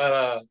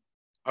 but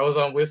I was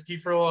on whiskey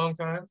for a long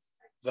time.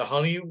 The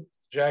honey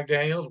Jack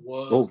Daniels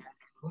was,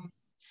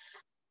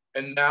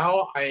 and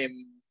now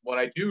when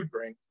I do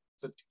drink,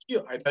 it's a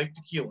tequila. I like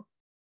tequila,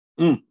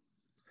 not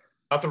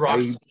the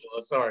rocks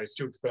tequila. Sorry, it's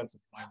too expensive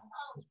for mine.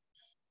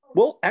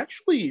 Well,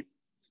 actually,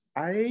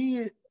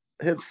 I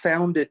have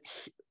found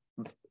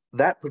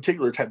that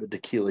particular type of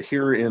tequila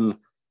here in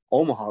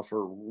Omaha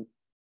for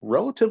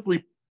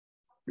relatively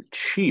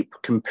cheap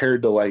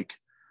compared to like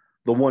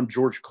the one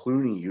George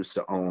Clooney used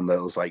to own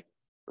that was like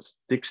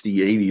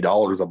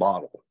 $60-$80 a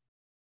bottle.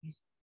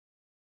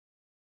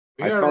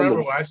 Yeah, I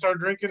remember when I started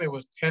drinking, it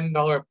was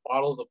 $10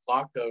 bottles of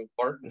vodka,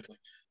 Barton, like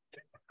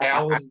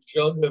gallon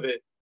jug of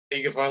it.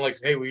 You can find like,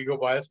 hey, will you go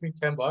buy this me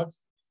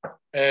 $10?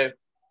 And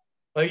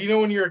like,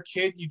 when you're a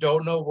kid, you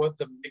don't know what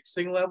the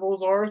mixing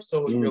levels are.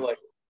 So if you're like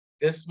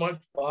this much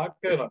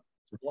vodka and a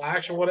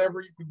splash or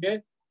whatever you can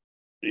get,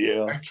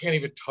 I can't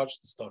even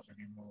touch the stuff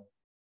anymore.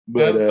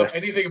 But so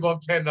anything above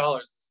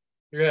 $10,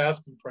 you're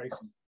asking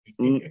pricey.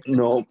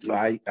 No,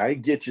 I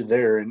get you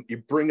there. And you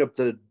bring up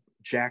the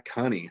Jack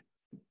Honey.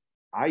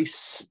 I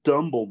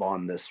stumbled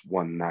on this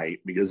one night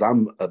because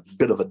I'm a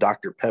bit of a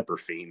Dr. Pepper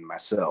fiend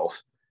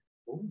myself.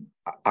 Ooh.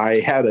 I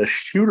had a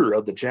shooter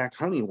of the Jack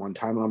Honey one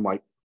time, and I'm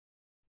like,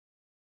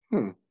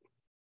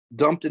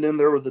 dumped it in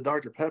there with the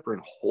Dr. Pepper,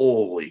 and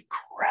holy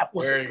crap,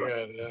 was it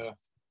good. Yeah.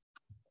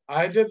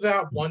 I did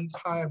that one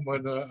time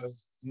when I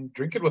was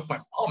drinking with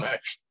my mom,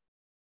 actually.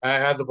 I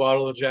had the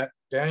bottle of Jack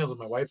Daniels, and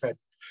my wife had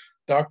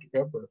Dr.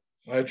 Pepper.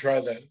 I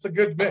tried that. It's a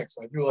good mix.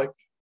 I do like it.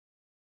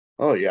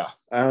 Oh, yeah.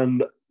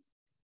 And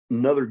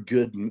another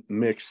good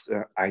mix,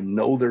 I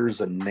know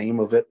there's a name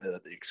of it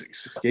that's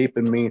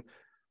escaping me,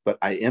 but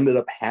I ended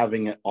up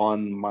having it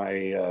on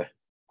my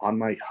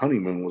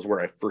honeymoon was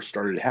where I first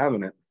started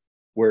having it,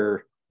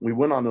 where we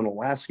went on an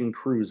Alaskan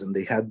cruise and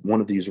they had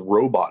one of these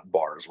robot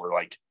bars where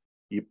like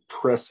you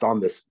pressed on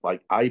this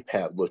like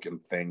iPad looking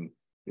thing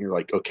and you're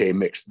like, okay,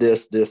 mix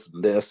this,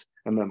 and this,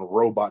 and then the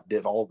robot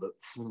did all the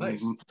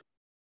nice.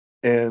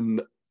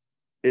 And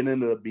it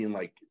ended up being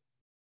like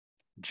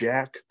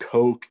Jack,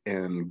 Coke,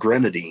 and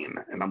grenadine.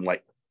 And I'm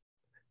like,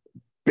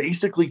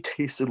 basically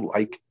tasted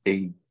like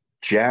a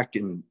Jack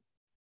and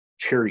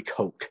cherry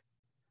Coke.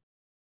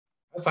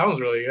 That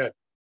sounds really good.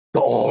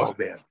 Oh,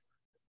 man.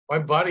 My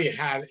buddy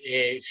had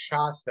a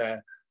shot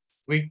that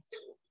we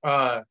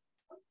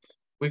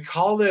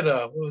called it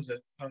what was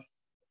it?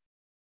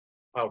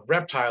 A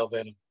reptile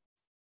venom,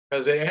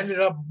 because it ended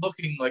up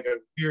looking like a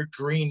weird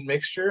green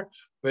mixture,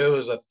 but it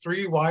was a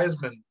 3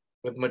 Wiseman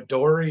with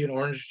Midori and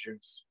orange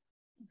juice.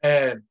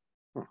 And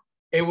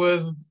it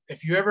was,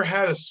 if you ever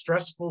had a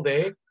stressful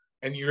day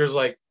and you're just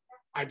like,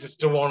 I just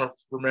don't want to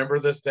remember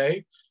this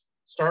day,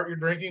 start your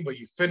drinking, but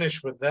you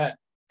finish with that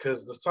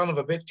because the son of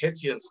a bitch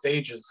hits you in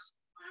stages.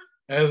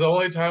 And it was the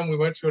only time we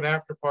went to an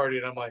after party,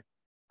 and I'm like,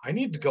 I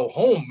need to go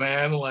home,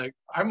 man. Like,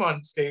 I'm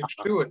on stage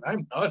 2 and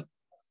I'm done.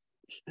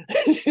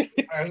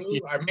 I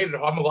made it.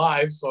 I'm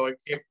alive, so I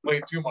can't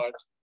complain too much.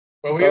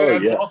 But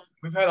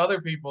we've had other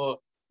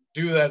people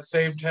do that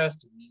same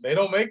test. And they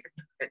don't make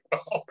it.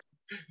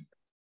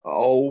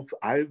 Oh,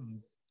 I've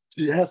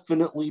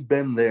definitely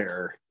been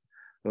there.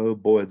 Oh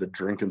boy, the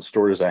drinking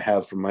stories I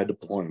have from my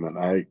deployment.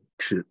 I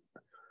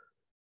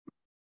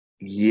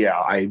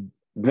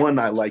will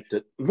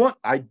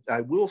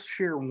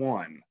share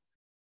one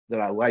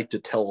that I like to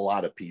tell a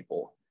lot of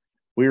people.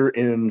 We were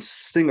in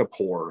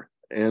Singapore,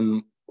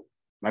 and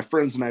my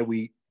friends and I,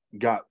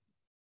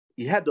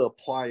 you had to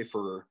apply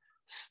for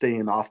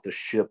staying off the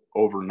ship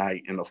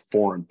overnight in a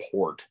foreign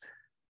port.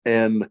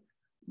 And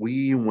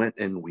we went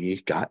and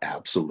we got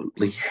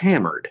absolutely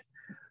hammered.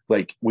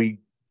 Like, we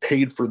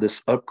paid for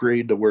this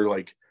upgrade to where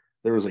like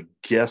there was a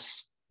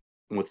guest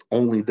with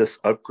only this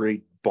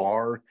upgrade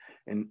bar,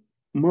 and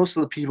most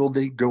of the people,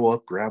 they go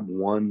up, grab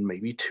 1,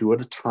 maybe 2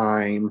 at a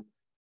time.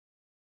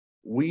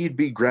 We'd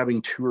be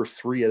grabbing 2 or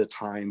 3 at a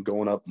time,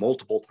 going up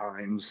multiple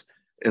times.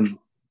 And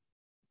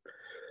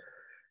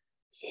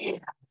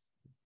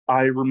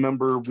I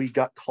remember we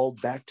got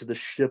called back to the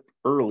ship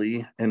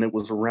early, and it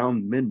was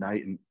around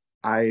midnight, and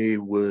I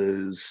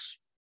was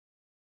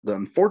the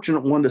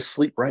unfortunate one to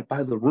sleep right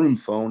by the room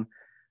phone.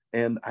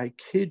 And I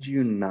kid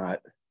you not,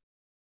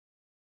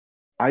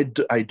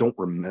 I don't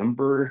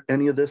remember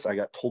any of this. I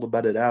got told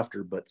about it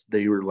after, but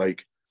they were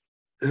like,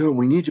 oh,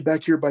 we need you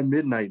back here by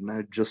midnight.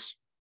 And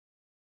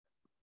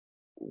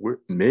we're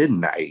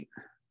midnight.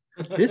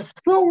 It's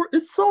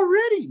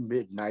already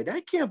midnight.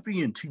 I can't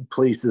be in two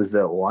places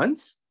at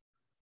once.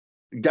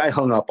 The guy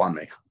hung up on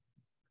me.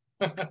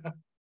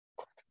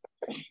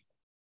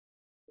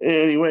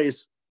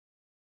 Anyways,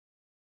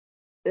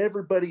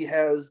 everybody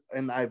has,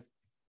 and I've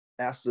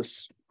asked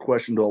this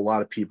question to a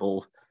lot of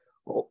people.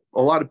 Well,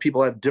 a lot of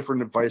people have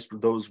different advice for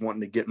those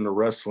wanting to get into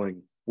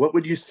wrestling. What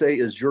would you say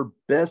is your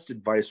best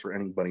advice for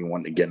anybody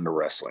wanting to get into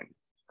wrestling?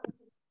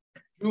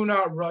 Do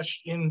not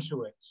rush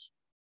into it.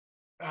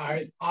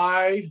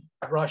 I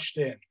rushed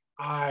in.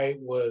 I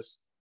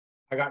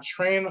got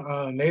trained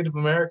on a Native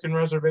American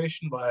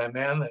reservation by a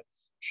man that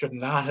should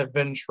not have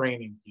been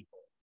training people.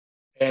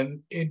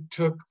 And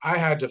I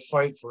had to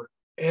fight for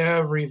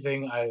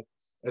everything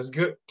as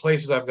good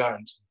places I've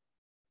gotten to.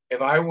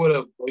 If I would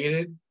have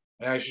waited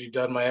and actually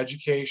done my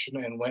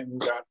education and went and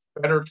got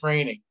better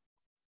training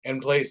in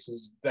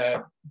places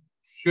that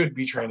should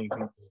be training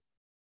people,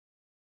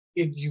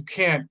 you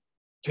can't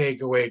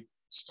take away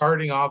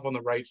starting off on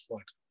the right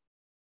foot.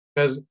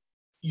 Because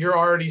you're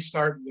already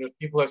starting, there's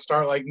people that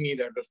start like me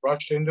that just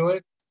rushed into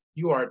it.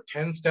 You are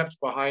 10 steps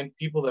behind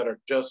people that are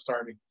just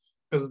starting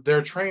because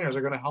their trainers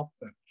are going to help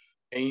them.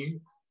 And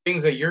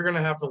things that you're going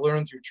to have to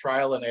learn through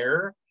trial and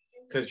error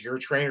because your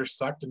trainer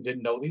sucked and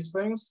didn't know these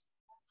things,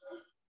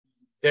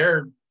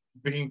 they're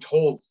being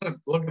told,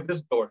 look at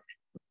this door.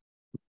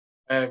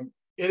 And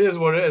it is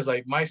what it is.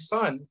 Like my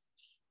son,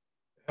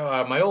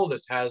 my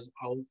oldest, has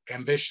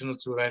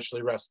ambitions to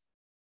eventually wrestle.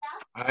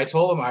 I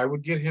told him I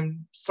would get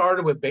him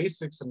started with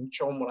basics and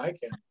show him what I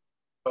can.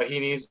 But he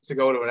needs to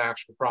go to an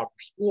actual proper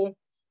school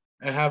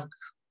and have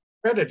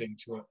crediting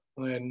to it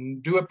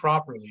and do it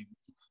properly.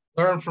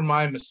 Learn from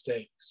my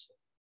mistakes.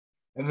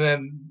 And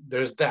then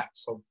there's that.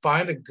 So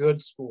find a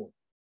good school.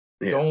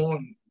 Yeah.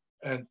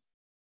 And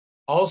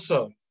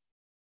also,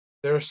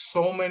 there are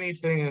so many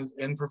things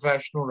in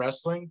professional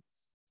wrestling.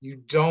 You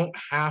don't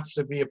have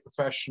to be a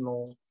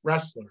professional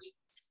wrestler.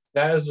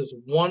 That is just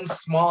one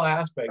small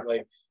aspect.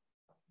 Like,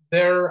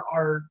 there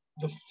are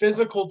the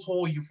physical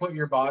toll you put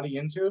your body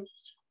into.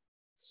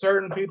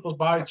 Certain people's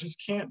bodies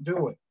just can't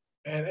do it.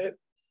 And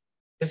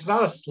it's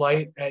not a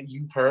slight at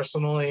you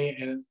personally.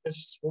 And it's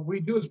just, what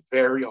we do is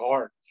very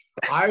hard.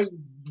 I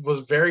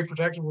was very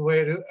protective of the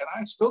way I do, and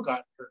I still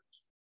got hurt.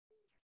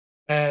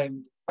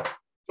 And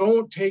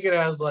don't take it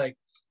as like,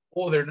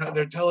 oh,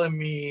 they're telling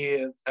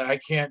me that I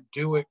can't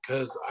do it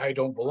because I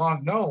don't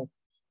belong. No,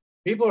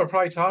 people are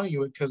probably telling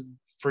you it because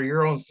for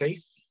your own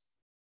safety.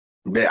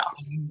 Yeah.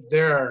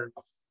 There are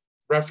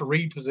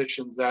referee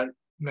positions that,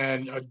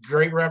 man, a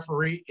great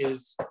referee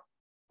is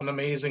an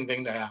amazing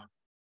thing to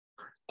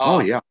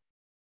have. Yeah.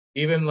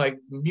 Even like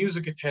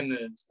music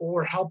attendance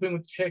or helping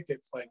with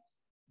tickets, like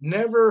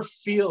never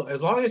feel,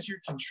 as long as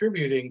you're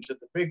contributing to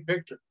the big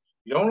picture,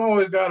 you don't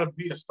always got to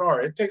be a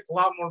star. It takes a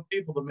lot more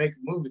people to make a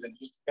movie than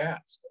just a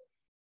cast.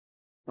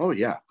 Oh,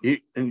 yeah.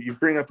 And you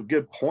bring up a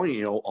good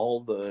point,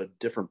 all the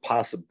different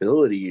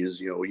possibilities,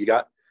 you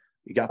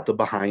got the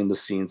behind the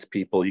scenes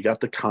people, you got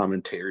the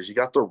commentators, you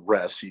got the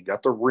refs, you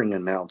got the ring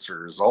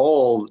announcers,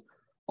 all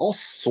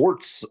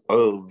sorts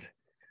of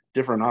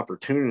different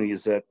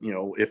opportunities that,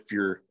 if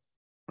you're,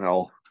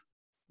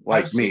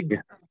 like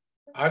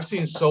I've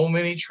seen so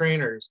many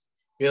trainers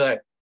be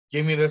like,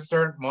 give me this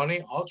certain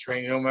money, I'll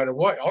train you no matter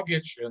what. I'll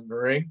get you in the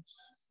ring.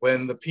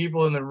 When the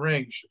people in the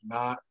ring should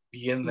not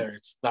be in there.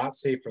 It's not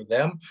safe for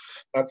them,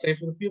 not safe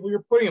for the people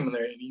you're putting them in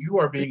there. And you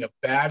are being a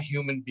bad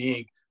human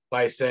being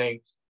by saying,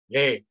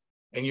 hey,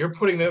 and you're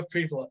putting their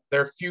people,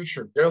 their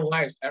future, their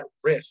lives at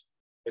risk.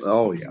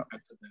 Oh, yeah.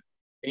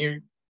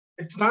 And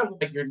it's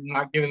not like you're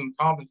not giving them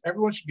confidence.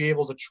 Everyone should be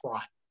able to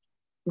try.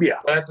 Yeah.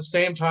 But at the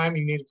same time,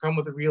 you need to come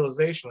with a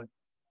realization, it's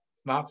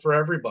not for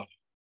everybody.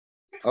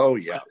 Oh,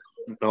 yeah.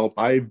 No,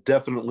 I've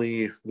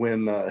definitely,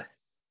 when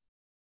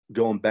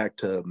going back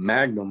to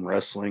Magnum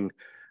Wrestling,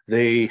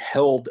 they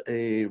held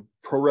a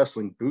pro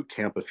wrestling boot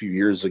camp a few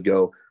years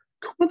ago,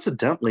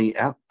 coincidentally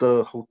at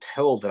the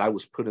hotel that I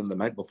was put in the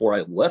night before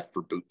I left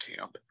for boot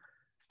camp.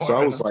 So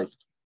I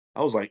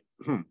was like,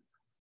 I'm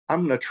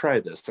going to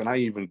try this. And I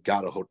even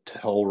got a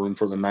hotel room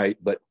for the night,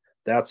 but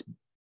that's a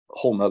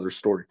whole nother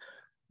story.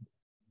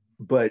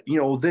 But,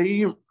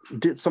 they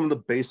did some of the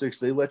basics.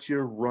 They let you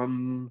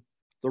run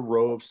the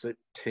ropes, it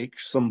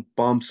takes some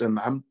bumps. And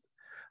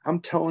I'm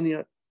telling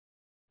you,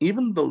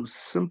 even those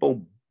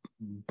simple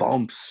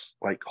bumps,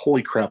 like,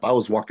 holy crap, I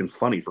was walking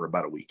funny for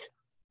about a week.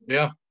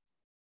 Yeah.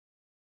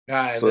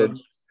 Yeah. And then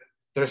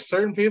there's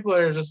certain people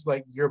that are just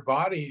like, your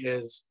body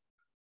is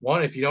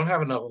one, if you don't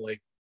have enough,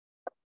 like,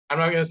 I'm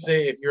not going to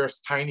say if you're a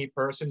tiny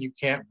person, you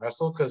can't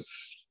wrestle, because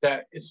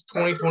that it's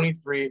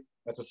 2023.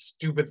 That's a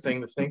stupid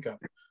thing to think of.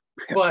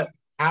 But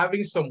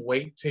having some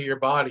weight to your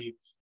body,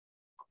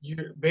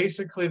 you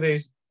basically,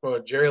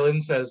 Jerry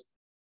Lynn says,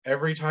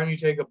 every time you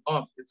take a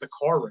bump, it's a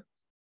car wreck.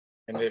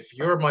 And if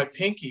you're my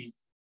pinky,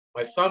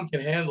 my thumb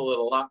can handle it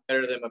a lot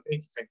better than my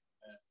pinky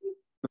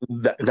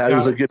finger. That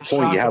is a good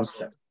point.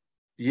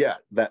 Yeah,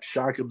 that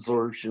shock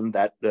absorption,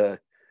 that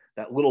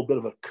little bit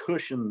of a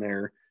cushion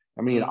there.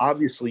 I mean,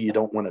 obviously you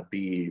don't want to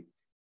be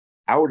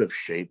out of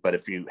shape, but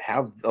if you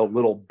have a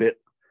little bit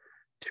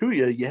to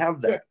you, you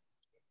have that.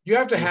 You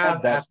have to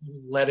have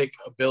athletic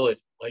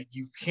ability. Like,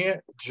 you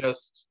can't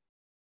just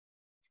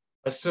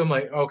assume,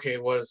 like, okay,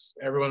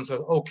 everyone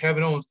says, oh,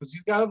 Kevin Owens, because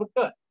he's got a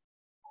gut.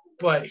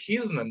 But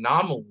he's an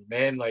anomaly,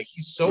 man. Like,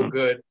 he's so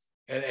good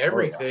at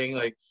everything.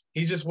 Like,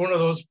 he's just one of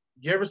those.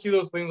 You ever see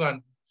those things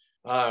on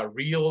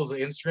Reels,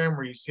 Instagram,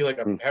 where you see like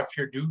a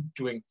heftier dude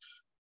doing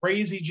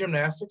crazy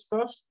gymnastic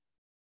stuff?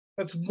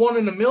 That's 1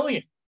 in a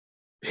million.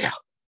 Yeah.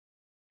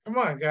 Come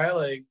on, guy.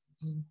 Like,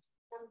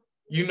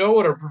 you know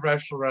what a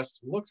professional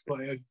wrestler looks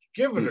like.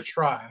 Give it a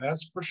try.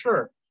 That's for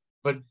sure.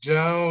 But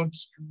don't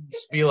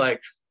just be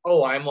like,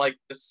 oh, I'm like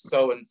this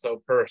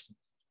so-and-so person.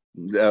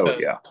 Oh,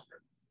 yeah.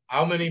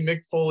 How many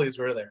Mick Foleys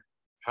were there?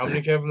 How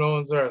many Kevin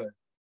Owens are there?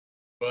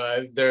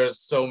 But there's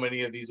so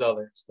many of these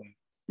others.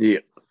 Yeah.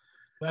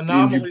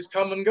 Anomalies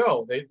come and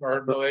go. They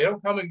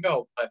don't come and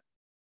go, but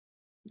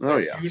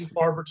they're few and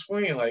far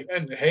between. Like,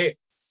 and hey,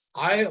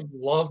 I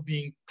love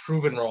being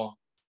proven wrong.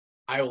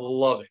 I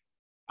love it.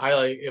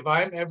 If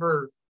I'm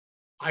ever,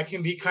 I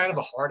can be kind of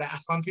a hard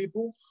ass on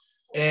people,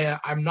 and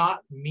I'm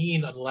not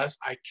mean unless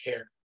I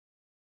care.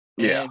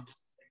 Yeah. And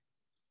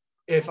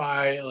if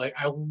I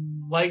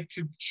like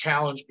to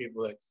challenge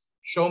people, like,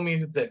 show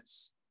me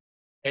this,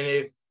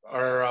 and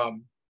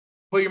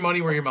put your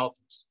money where your mouth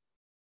is.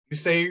 You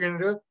say you're gonna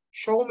do it,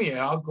 show me, and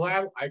I'm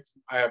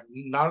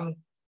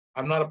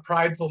not a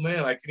prideful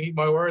man. I can eat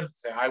my words and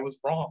say I was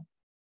wrong.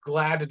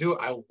 Glad to do it.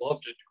 I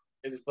love to do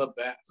it. It's the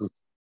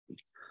best.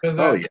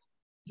 Because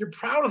you're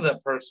proud of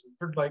that person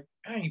for, like,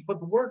 hey, you put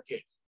the work in.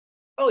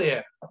 Oh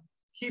yeah,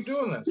 keep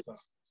doing that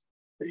stuff.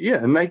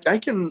 Yeah, and I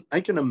can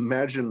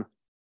imagine,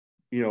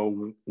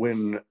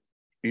 when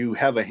you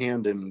have a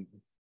hand in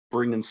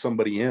bringing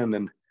somebody in,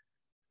 and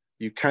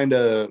you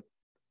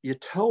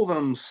tell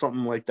them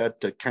something like that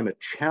to kind of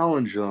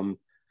challenge them,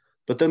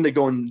 but then they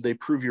go and they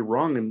prove you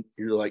wrong, and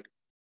you're like,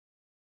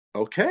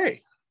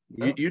 okay,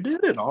 you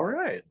did it, all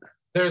right.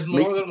 There's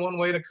more than one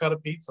way to cut a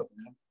pizza,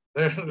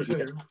 man.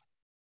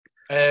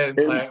 And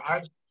like,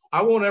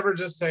 I won't ever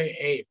just say,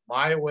 hey,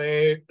 my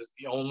way is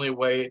the only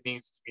way it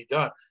needs to be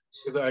done.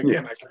 Because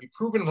again, I can be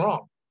proven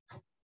wrong.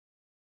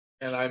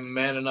 And I'm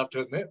man enough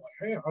to admit,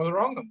 like, hey, I was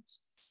wrong on this.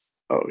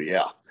 Oh,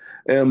 yeah.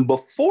 And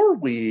before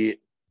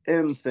we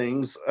end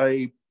things,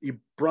 you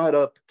brought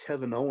up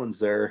Kevin Owens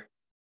there.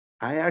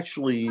 I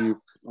actually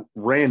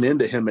ran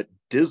into him at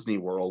Disney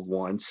World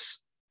once.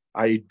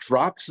 I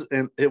dropped,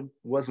 and it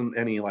wasn't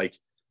any like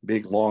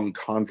big long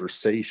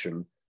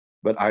conversation,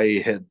 but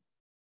I had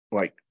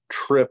like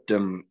tripped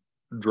and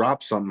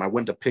dropped something. I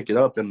went to pick it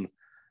up, and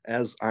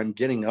as I'm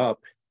getting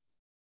up,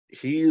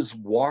 he's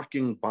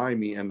walking by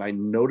me, and I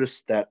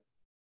noticed that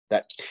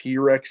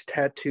T-Rex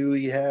tattoo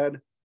he had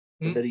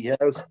that he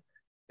has,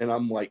 and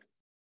I'm like,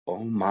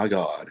 oh my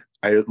God.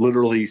 I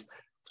literally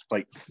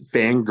like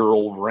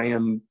fangirl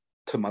ran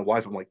to my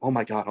wife. I'm like, oh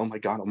my God.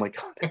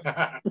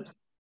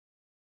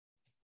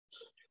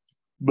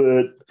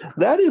 But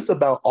that is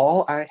about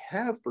all I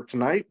have for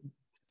tonight.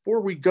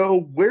 Before we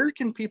go, where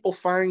can people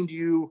find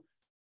you?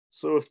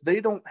 So if they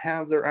don't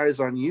have their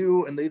eyes on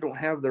you and they don't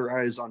have their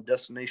eyes on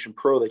Destination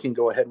Pro, they can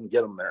go ahead and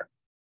get them there.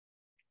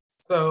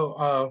 So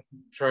I'm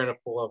trying to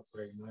pull up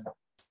right now.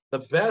 The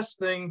best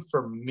thing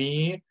for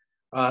me,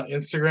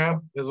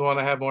 Instagram is the one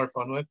I have more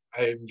fun with.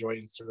 I enjoy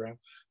Instagram.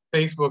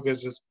 Facebook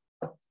is just,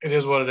 it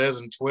is what it is,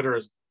 and Twitter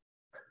is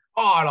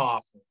god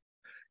awful.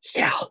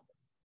 Yeah.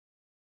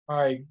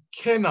 I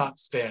cannot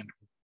stand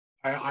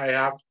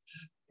it.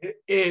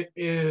 It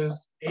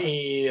is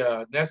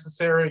a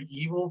necessary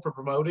evil for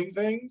promoting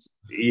things.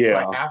 Yeah.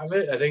 So I have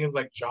it. I think it's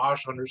like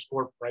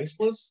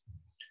Josh_priceless.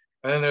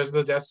 And then there's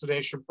the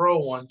Destination Pro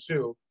one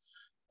too.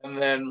 And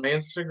then my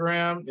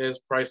Instagram is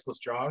Priceless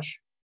Josh.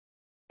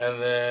 And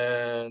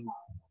then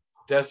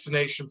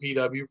Destination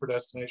PW for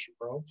Destination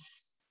Pro.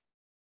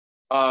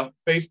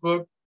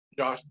 Facebook,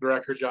 Josh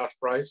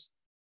Price.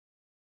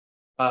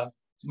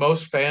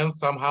 Most fans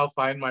somehow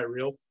find my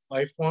real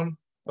life one.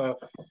 So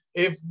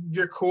if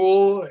you're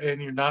cool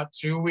and you're not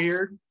too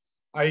weird,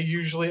 I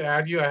usually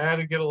add you. I had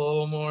to get a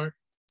little more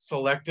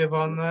selective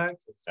on that.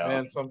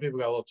 Man, some people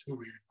got a little too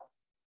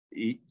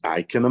weird.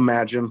 I can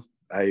imagine.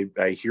 I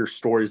hear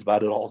stories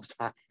about it all the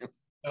time.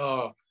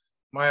 Oh,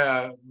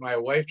 my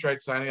wife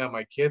tried signing up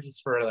my kids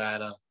for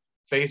that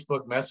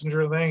Facebook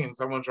Messenger thing, and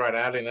someone tried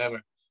adding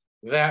them.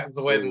 That's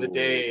the way in the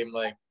day. I'm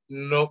like,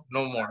 nope,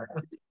 no more.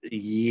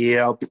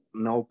 Yep,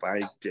 nope.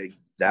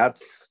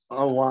 That's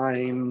a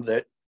line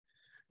that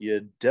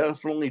you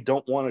definitely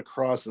don't want to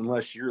cross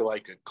unless you're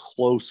like a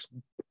close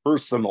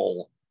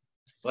personal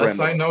friend. Unless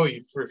I know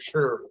you for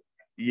sure.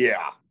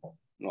 Yeah,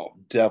 no,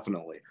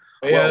 definitely.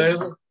 But yeah,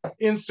 there's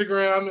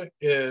Instagram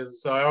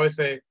is, so I always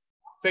say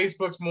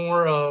Facebook's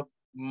more of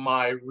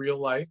my real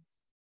life.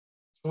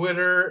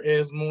 Twitter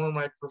is more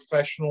my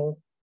professional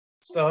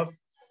stuff.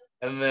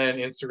 And then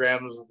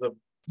Instagram is the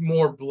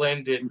more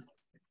blended,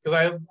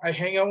 because I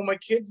hang out with my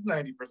kids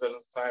 90% of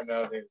the time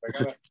nowadays.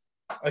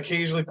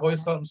 occasionally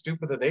post something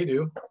stupid that they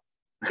do.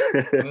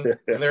 And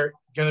they're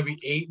going to be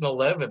 8 and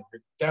 11.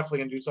 They're definitely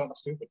going to do something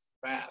stupid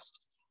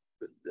fast.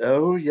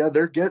 Oh yeah,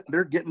 they're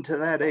getting to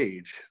that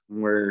age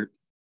where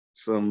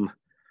some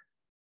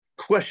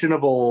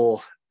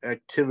questionable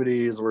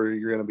activities where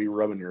you're going to be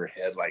rubbing your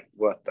head like,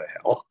 what the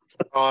hell?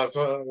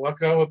 So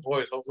luck out with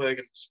boys. Hopefully they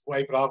can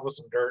wipe it off with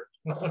some dirt.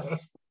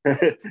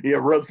 Yeah,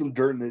 rub some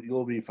dirt in it,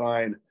 you'll be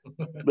fine.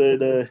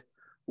 But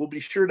we'll be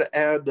sure to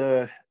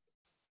add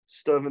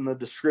stuff in the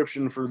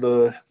description for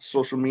the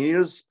social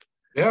medias.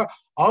 Yeah.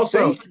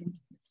 Also,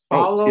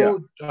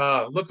 follow,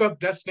 look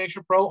up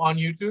Destination Pro on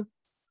YouTube.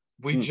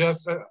 We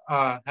just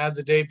had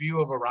the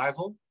debut of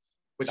Arrival,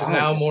 which is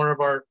now more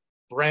of our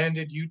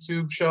branded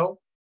YouTube show.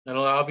 And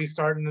I'll be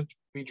starting to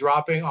be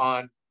dropping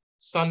on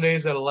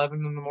Sundays at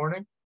 11 in the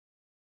morning.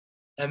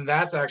 And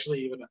that's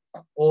actually even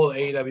an old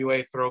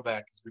AWA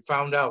throwback, because we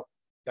found out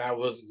that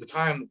was the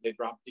time that they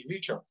dropped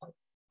TV show.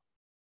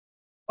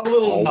 A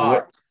little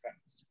nod.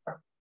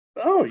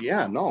 Oh,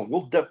 yeah, no,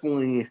 we'll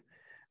definitely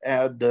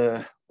add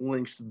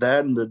links to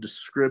that in the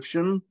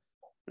description.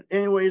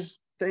 Anyways,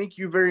 thank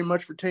you very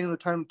much for taking the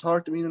time to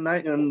talk to me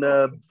tonight, and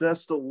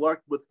best of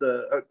luck with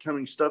the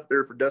upcoming stuff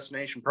there for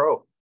Destination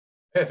Pro.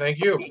 Hey, thank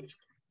you.